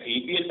at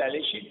ABL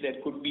balance sheet,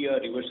 there could be a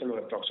reversal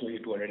of approximately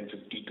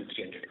 250 to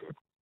 300 crores.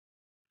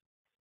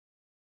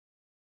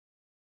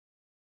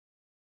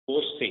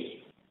 Post sale.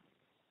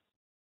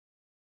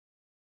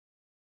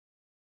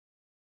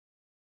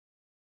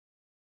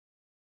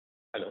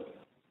 Hello.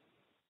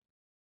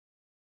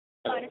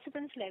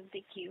 Participants left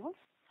the queue.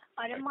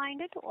 A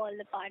reminder to all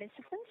the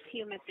participants,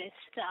 you may press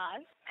star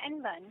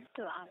and 1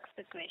 to ask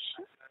the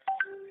question.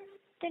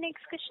 The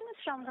next question is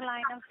from the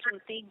line of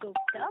Jyoti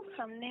Gupta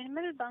from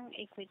Nirmal Bang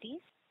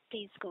Equities.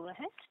 Please go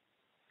ahead.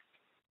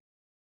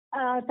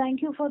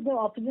 Thank you for the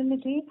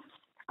opportunity.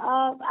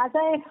 As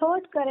I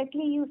heard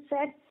correctly, you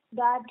said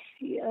that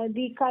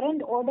the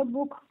current order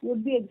book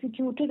would be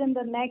executed in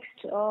the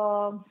next,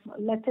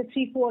 let's say,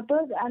 3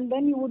 quarters, and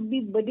then you would be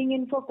bidding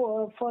in for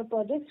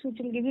projects which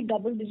will give you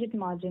double-digit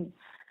margin.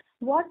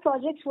 What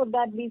projects would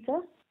that be,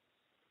 sir?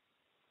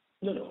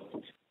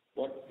 No.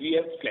 What we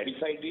have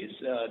clarified is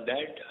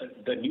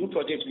that the new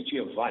projects which we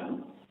have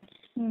won,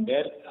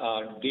 the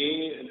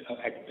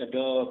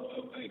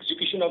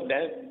execution of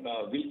them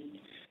will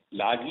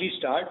largely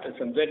start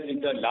somewhere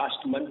in the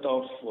last month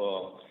of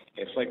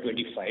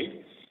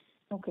FY25.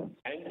 Okay.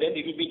 And then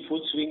it will be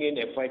full swing in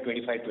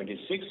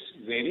FY25-26,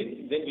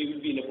 wherein then we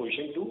will be in a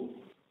position to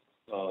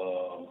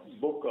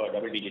book a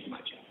double-digit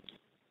margin.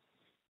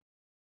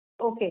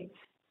 Okay.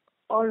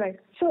 All right.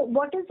 So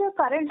what is the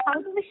current,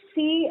 how do we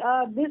see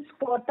this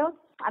quarter?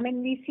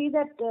 We see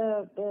that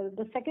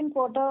the second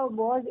quarter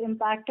was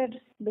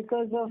impacted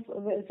because of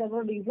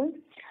several reasons.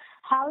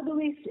 How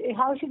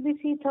should we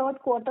see third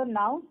quarter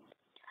now?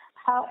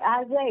 How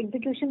has the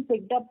execution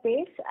picked up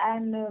pace,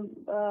 and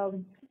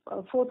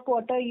fourth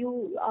quarter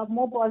you are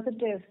more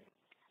positive?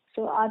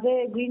 So are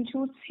there green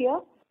shoots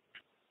here?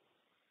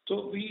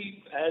 So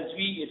as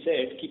we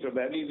said,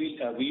 probably we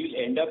will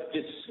end up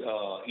this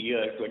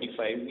year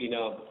 25 in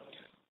a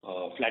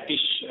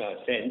flattish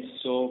sense.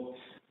 So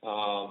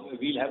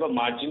we'll have a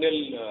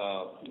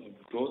marginal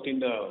growth in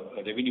the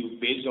revenue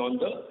based on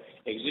the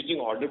existing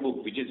order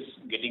book, which is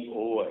getting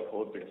over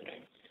a bit of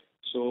time.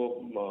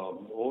 So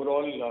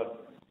overall,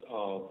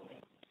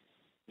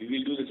 we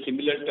will do the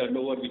similar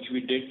turnover which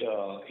we did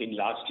in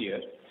last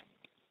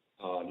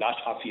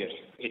half year,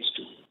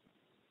 H2.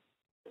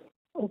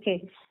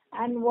 Okay.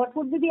 And what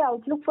would be the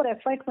outlook for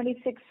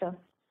FY26, sir?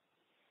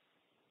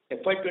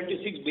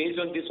 FY26, based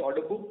on this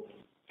order book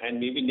and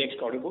maybe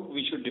next order book,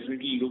 we should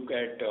definitely look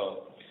at,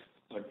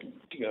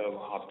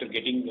 after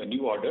getting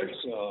new orders,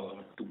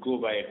 to grow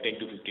by 10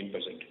 to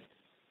 15%.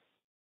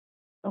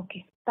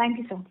 Okay. Thank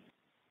you, sir.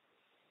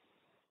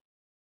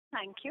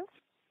 Thank you.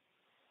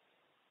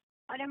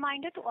 A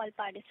reminder to all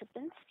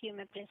participants, you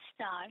may press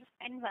star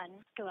and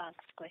 1 to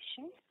ask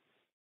questions.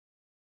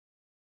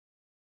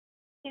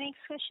 The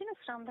next question is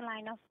from the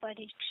line of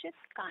Parikshit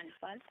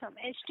Kanpal from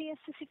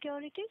HDFC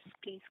Securities.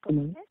 Please go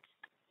ahead.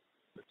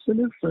 So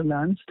this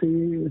land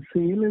sale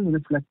is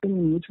reflecting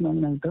in which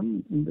line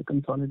item in the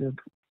consolidated?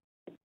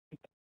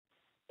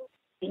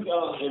 In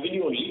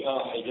revenue only,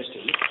 I just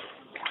tell you.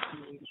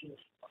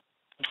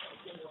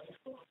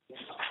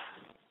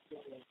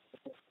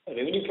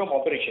 Revenue from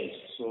operations.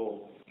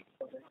 So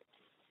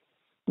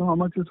how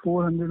much is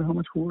 400? How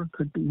much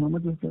 430? How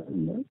much is that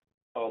in there?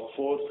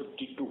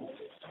 452.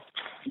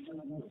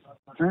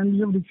 And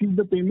you have received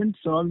the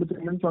payments, all the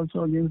payments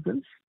also against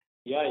this?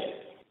 Yeah.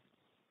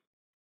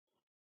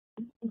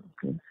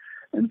 Okay.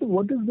 And so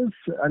what is this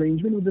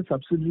arrangement with the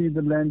subsidiary,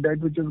 the land debt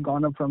which has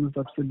gone up from the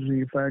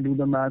subsidiary? If I do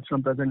the maths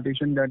from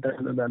presentation debt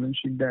and the balance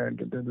sheet debt,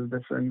 there's a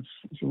difference.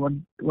 So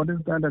what is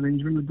that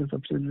arrangement with the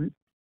subsidiary?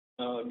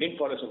 Didn't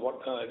follow. So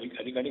what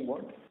regarding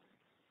what?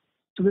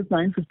 So this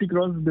 950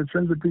 crores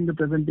difference between the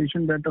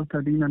presentation debt of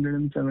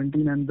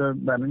 1317 and the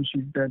balance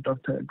sheet debt of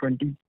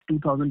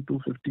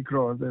 22,250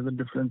 crores. There's a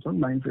difference of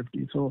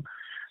 950. So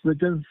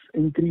which has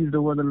increased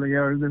over the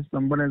years. This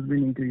number has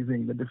been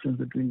increasing, the difference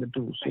between the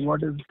two. So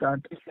what is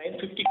that?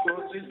 950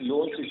 crores is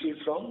loans issued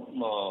from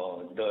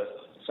the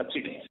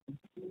subsidiaries.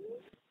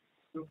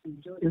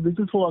 This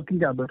is for working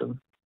capital.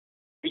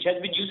 Which has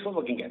been used for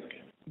working capital.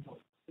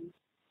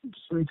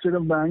 So instead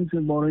of banks,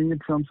 you're borrowing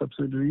it from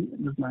subsidiary,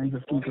 this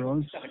 950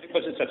 crores.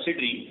 100%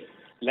 subsidiary,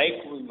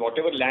 like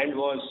whatever land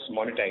was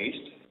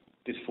monetized,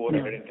 this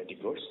 430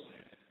 crores,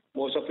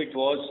 most of it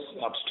was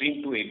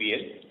upstream to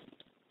ABL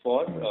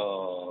for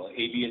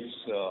ABL's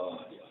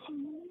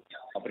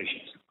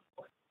operations.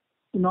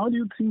 Now do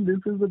you think this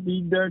is the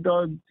peak debt,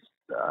 or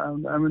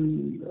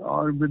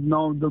or with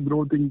now the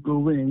growth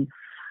improving,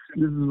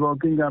 this is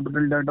working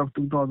capital debt of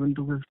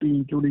 2,250,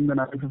 including the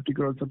 950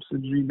 crore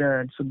subsidiary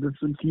debt. So this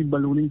will keep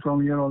ballooning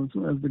from here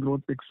also as the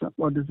growth picks up,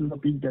 or this is a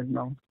peak debt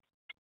now?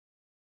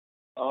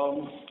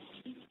 From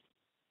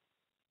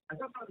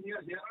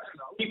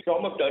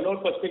a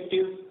turnover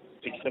perspective,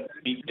 it's a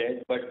peak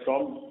debt, but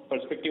from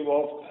perspective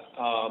of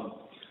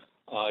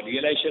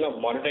realization of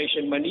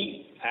monetization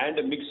money and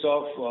a mix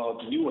of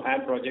new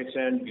HAM projects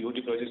and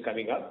BOT projects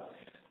coming up,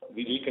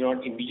 we really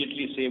cannot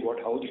immediately say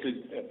how this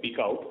will peak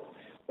out.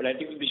 But I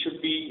think we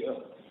should be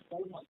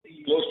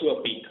close to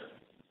a peak.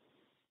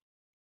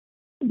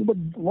 But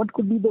what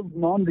could be the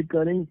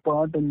non-recurring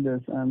part in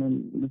this?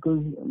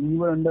 Because we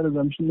were under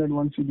assumption that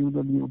once you do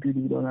the BOT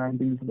deal or HAM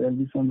deals, there will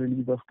be some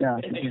release of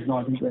cash, which is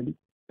not ready.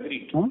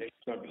 Agreed. Huh?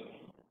 There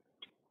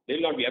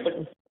will not be. But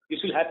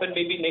this will happen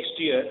maybe next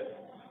year,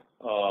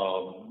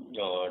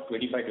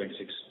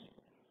 25-26.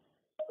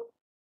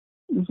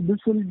 So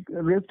this will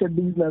rest at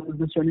these levels.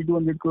 This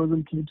 2,200 crores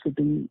will keep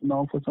sitting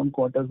now for some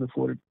quarters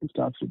before it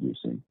starts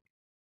reducing.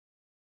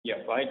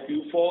 Yeah, by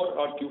Q4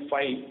 or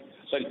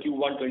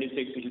Q1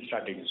 26, it will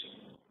start reducing.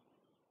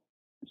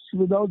 So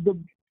without the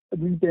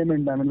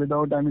repayment,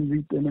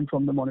 repayment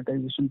from the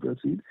monetization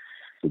proceeds.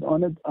 So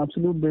on an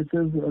absolute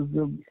basis, as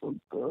the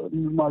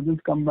margins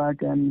come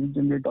back and we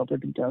generate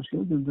operating cash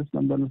flows, this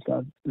number will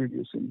start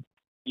reducing.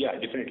 Yeah,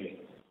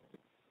 definitely.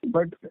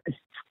 But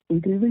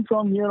increasing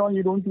from here on,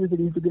 you don't see a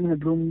significant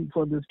headroom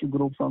for this to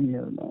grow from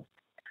here now.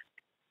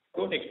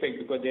 Don't expect,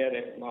 because they are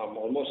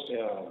almost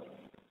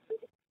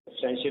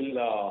substantial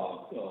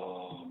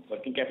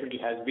working capital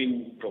has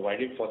been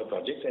provided for the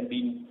projects, and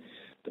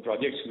the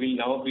projects will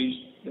now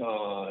be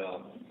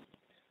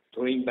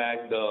throwing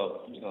back the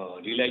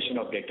realization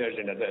of debtors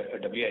and other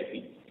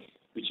WIP,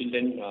 which will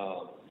then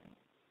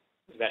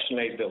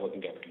rationalize the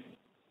working capital.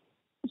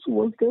 So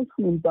was there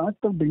some impact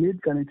of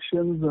delayed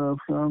connections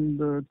from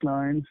the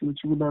clients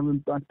which would have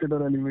impacted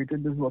or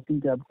elevated this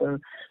working capital?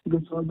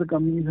 Because some of the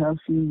companies have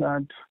seen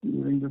that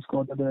during this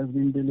quarter there has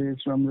been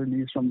delays from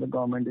release from the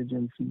government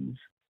agencies.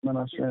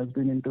 Maharashtra has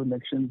been into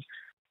elections.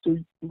 So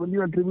will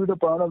you attribute a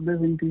part of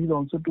this increase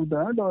also to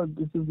that, or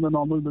this is the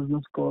normal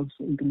business cost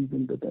increase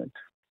in the debt?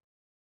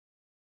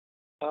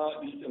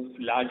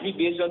 Largely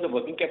based on the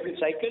working capital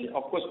cycle,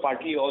 of course,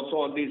 partly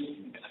also on these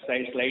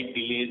slight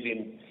delays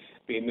in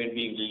payment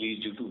being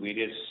released due to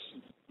various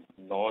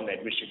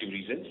non-administrative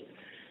reasons.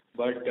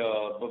 But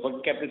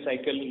working capital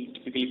cycle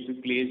typically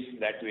plays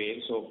that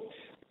way. So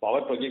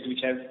power projects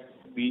which have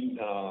been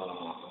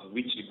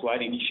which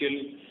require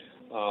initial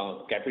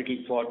capital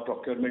for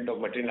procurement of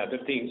material and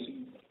other things,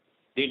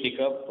 they take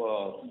up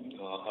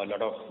a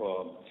lot of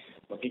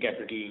working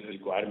capital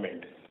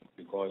requirement,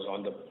 because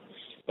on the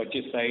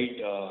purchase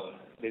side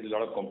there's a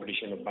lot of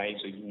competition of buying,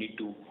 so you need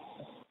to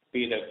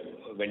pay the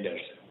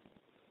vendors.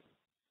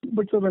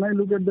 But so when I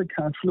look at the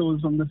cash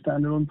flows on the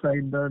standalone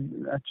side,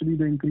 actually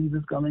the increase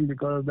is coming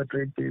because of the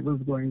trade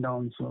payables going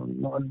down, so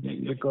not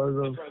because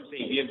of... That's what I'm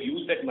saying. We have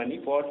used that money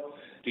for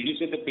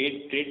reducing the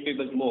trade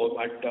payables more,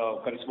 but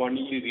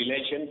correspondingly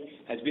realization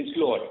has been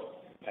slower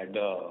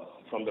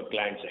from the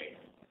client side.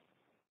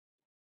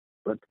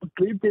 But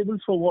trade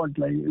payables for what?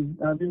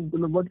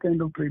 What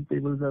kind of trade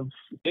payables have...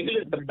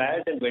 Regular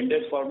suppliers and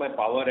vendors for my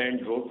power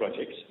and road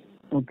projects.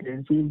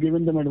 Okay, so you've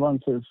given them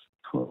advances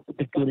for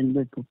securing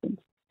the equipment.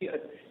 Yeah.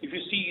 If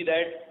you see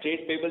that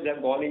trade payables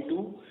have gone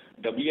into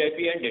WIP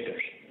and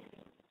debtors.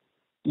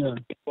 Yeah.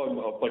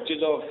 For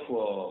purchase of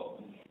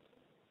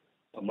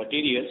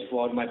materials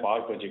for my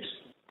power projects.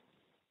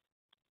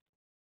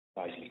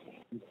 Largely.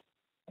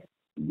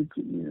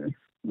 Yeah.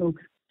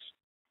 Okay.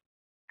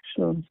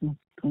 Sure.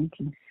 Thank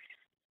you.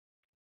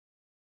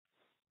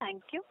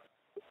 Thank you.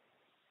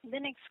 The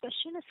next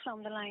question is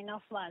from the line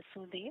of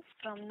Vasudev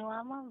from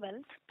Nuvama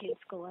Wealth. Please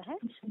go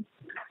ahead.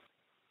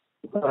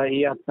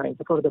 Yeah, thank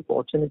you for the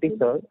opportunity,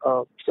 sir.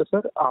 So,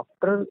 sir,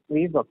 after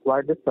we've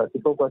acquired this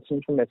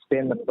 34% from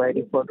SPM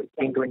Macquarie for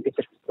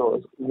 1526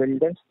 crores, will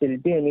there still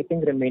be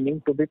anything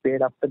remaining to be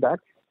paid after that?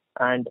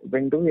 And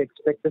when do we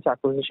expect this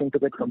acquisition to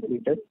get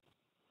completed?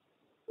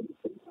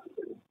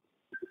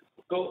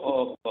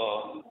 So,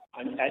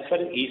 as far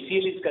as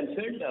ACL is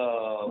concerned,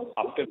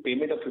 after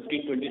payment of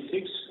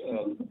 1526,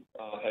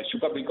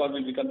 Ashoka Buildcon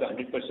will become the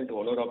 100%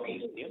 owner of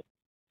ACL.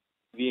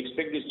 We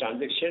expect this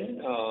transaction,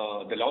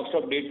 the long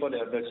stop date for the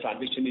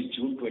transaction is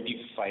June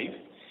 25,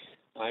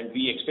 and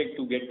we expect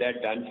to get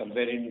that done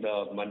somewhere in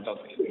the month of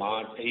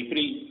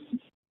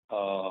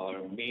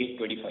May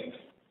 25.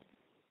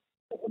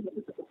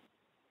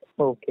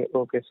 Okay,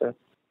 sir.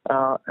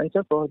 And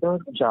so for the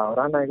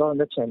Jaora-Nayagaon and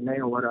the Chennai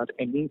ORR,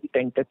 any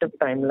tentative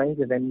timelines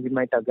when we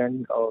might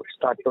again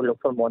start to look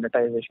for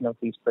monetization of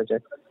these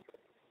projects?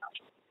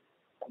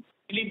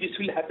 believe this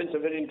will happen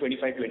somewhere in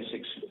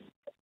 25-26.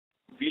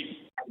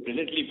 We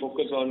presently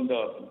focus on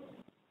the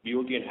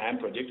BOT and HAM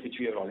projects, which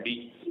we are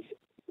already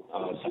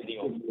signing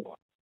on for.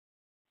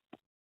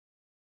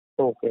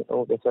 Okay,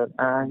 sir.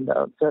 And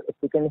sir, if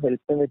you can help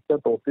me with the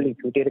total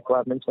equity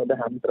requirements for the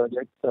HAM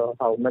project,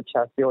 how much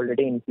have we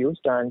already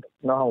infused, and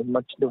now how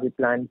much do we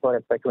plan for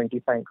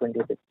FY25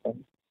 26? So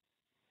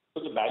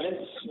the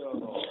balance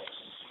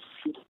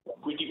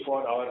equity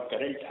for our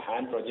current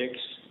HAM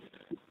projects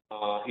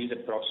is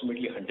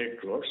approximately 100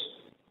 crores.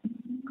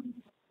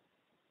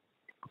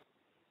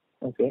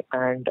 Okay,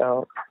 and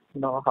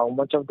now how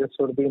much of this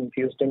would be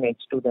infused in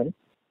H2 then?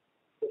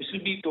 This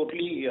will be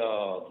totally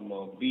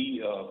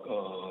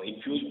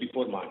infused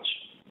before March.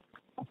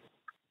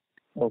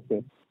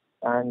 Okay.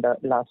 And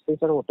lastly,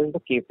 sir, what is the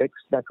capex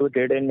that we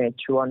did in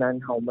H1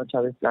 and how much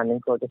are we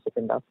planning for the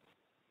second half?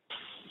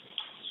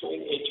 So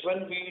in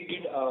H1 we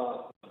did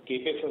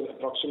capex of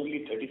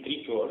approximately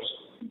 33 crores,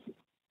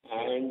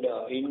 and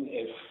in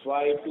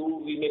FY2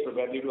 we may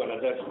probably do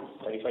another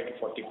 35 to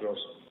 40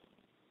 crores.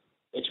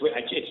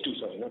 H2,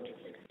 sorry, not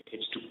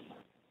H2.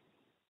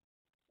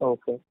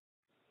 Okay.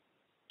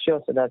 Sure,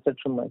 sir. That's it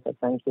from my side.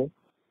 Thank you.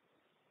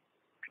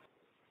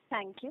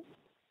 Thank you.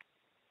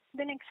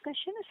 The next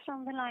question is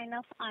from the line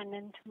of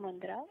Anand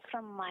Mundra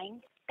from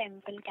Mind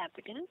Temple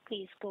Capital.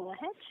 Please go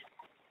ahead.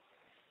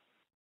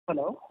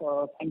 Hello.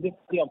 Thank you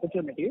for the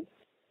opportunity.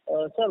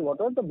 Sir, what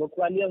was the book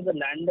value of the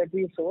land that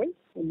we sold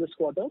in this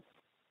quarter?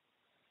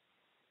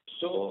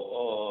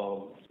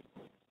 So,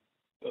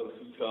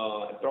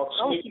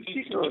 approximately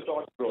 60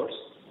 crores.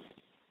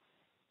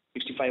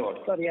 65 odd.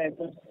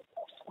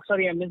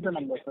 Sorry, I missed the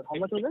number, sir. How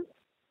much was it?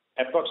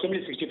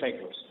 Approximately 65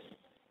 crores.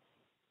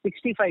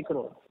 65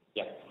 crores.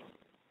 Yeah.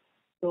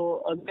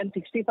 So, again,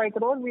 65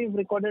 crores, we've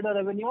recorded a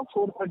revenue of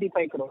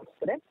 435 crores,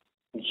 correct?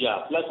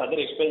 Yeah, plus other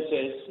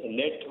expenses,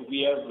 net,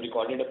 we have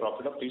recorded a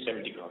profit of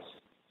 370 crores.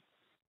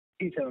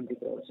 370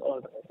 crores,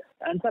 all right.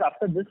 And sir,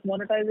 after this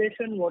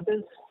monetization, what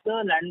is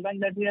the land bank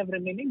that we have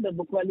remaining, the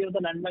book value of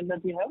the land bank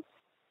that we have?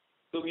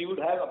 So we would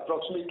have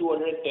approximately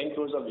 210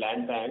 crores of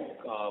land bank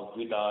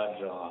with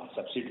our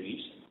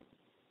subsidiaries,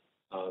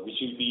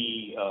 which will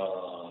be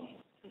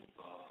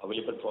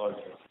available for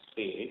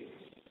sale,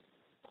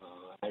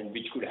 and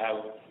which could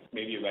have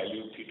maybe a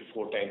value 3 to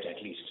 4 times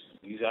at least.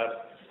 These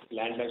are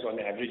land banks on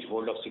an average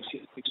hold of 6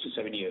 to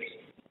 7 years.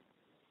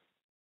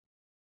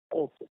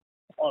 Okay.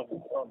 All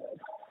right.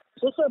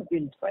 So, sir,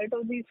 in spite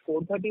of these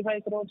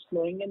 435 crores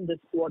flowing in this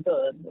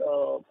quarter,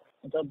 the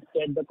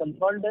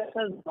consolidated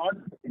has not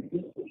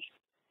reduced,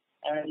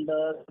 and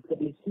the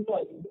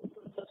receivable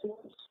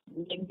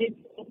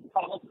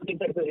power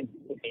projects are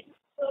executed.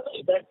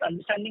 Is that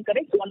understanding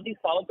correct? Once these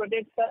power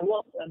projects are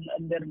work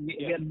and that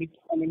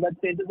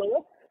stage is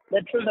over,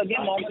 that should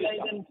again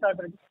normalize and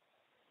start.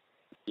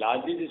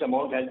 Largely, this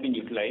amount has been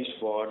utilized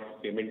for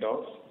payment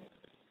of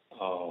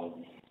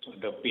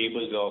the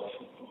payables of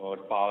our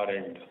power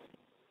and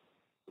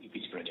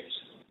EPC projects.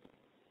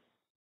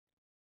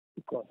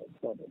 Got it.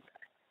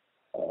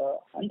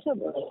 And sir,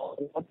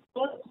 what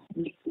was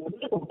the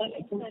total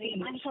equity?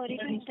 I'm sorry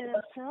to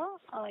interrupt, sir.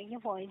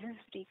 Your voice is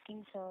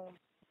breaking, sir.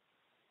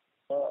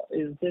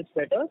 Is this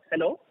better?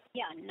 Hello?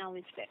 Yeah, now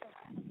it's better.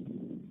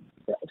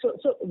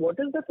 So what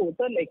is the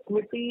total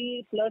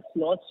equity plus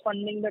loss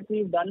funding that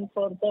we've done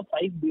for the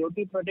 5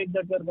 BOT projects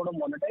that we're going to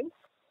monetize?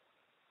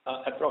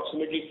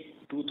 Approximately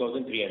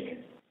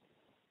 2,300.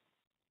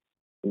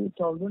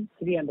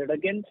 2,300.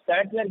 Against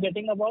that, we are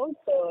getting about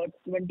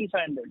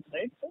 2,500,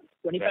 right?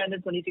 2,500,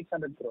 right.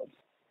 2,600 crores.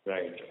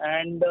 Right.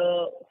 And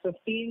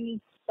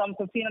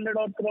 1,500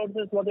 odd crores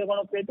is what you're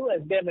going to pay to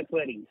SBI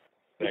Macquarie,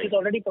 which is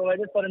already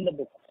provided for in the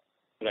book.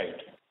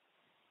 Right.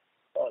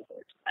 All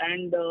right.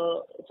 And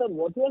sir,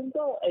 what was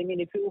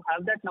if you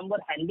have that number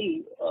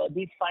handy,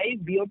 these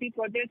 5 BOT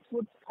projects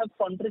would have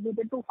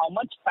contributed to how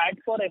much PAT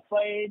for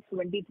FY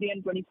 23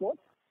 and 24?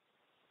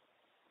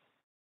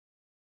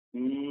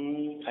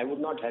 I would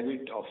not have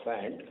it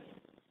offhand.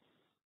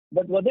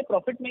 But were they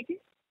profit making?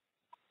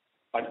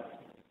 Pardon?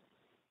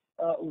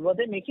 Were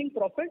they making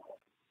profit?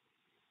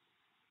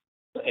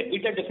 So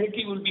EBITDA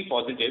definitely will be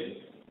positive,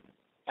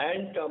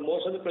 and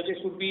most of the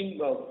projects would be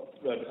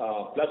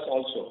plus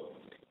also.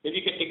 Maybe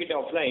you can take it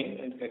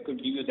offline and I could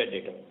give you that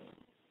data.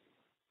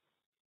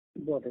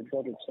 Got it,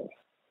 sir.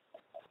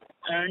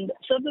 And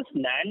sir, this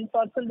land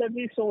parcel that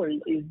we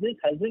sold,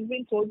 has this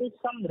been sold to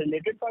some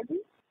related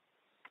party?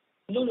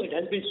 No, it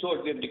has been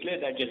sold. We have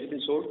declared that it has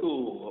been sold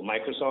to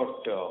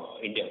Microsoft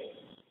India.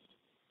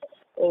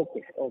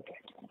 Okay.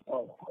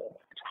 Oh,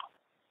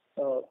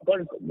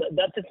 but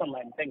that's it from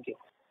mine. Thank you.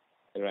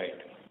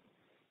 Right.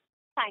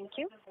 Thank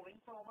you.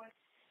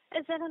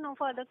 Is there no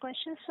further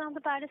questions from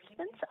the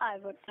participants? I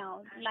would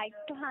now like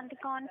to hand the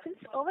conference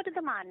over to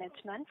the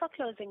management for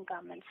closing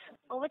comments.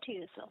 Over to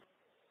you, sir.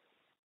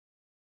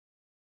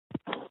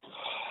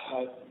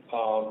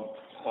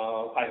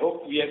 I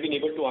hope we have been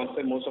able to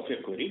answer most of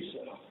your queries.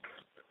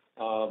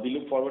 We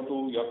look forward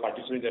to your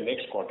participation in the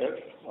next quarter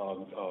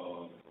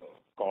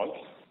call.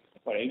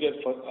 For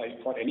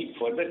any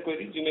further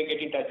queries, you may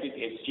get in touch with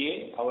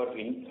SGA, our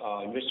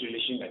investor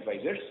relation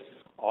advisors,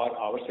 or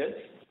ourselves.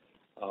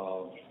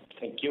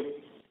 Thank you.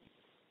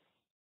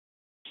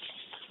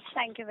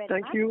 Thank you very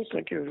Thank much. you.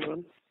 Thank you,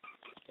 everyone.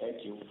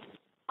 Thank you.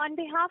 On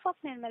behalf of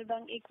Nirmal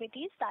Bang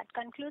Equities, that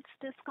concludes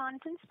this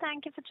conference.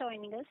 Thank you for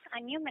joining us,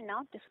 and you may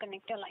now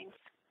disconnect your lines.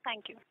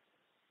 Thank you.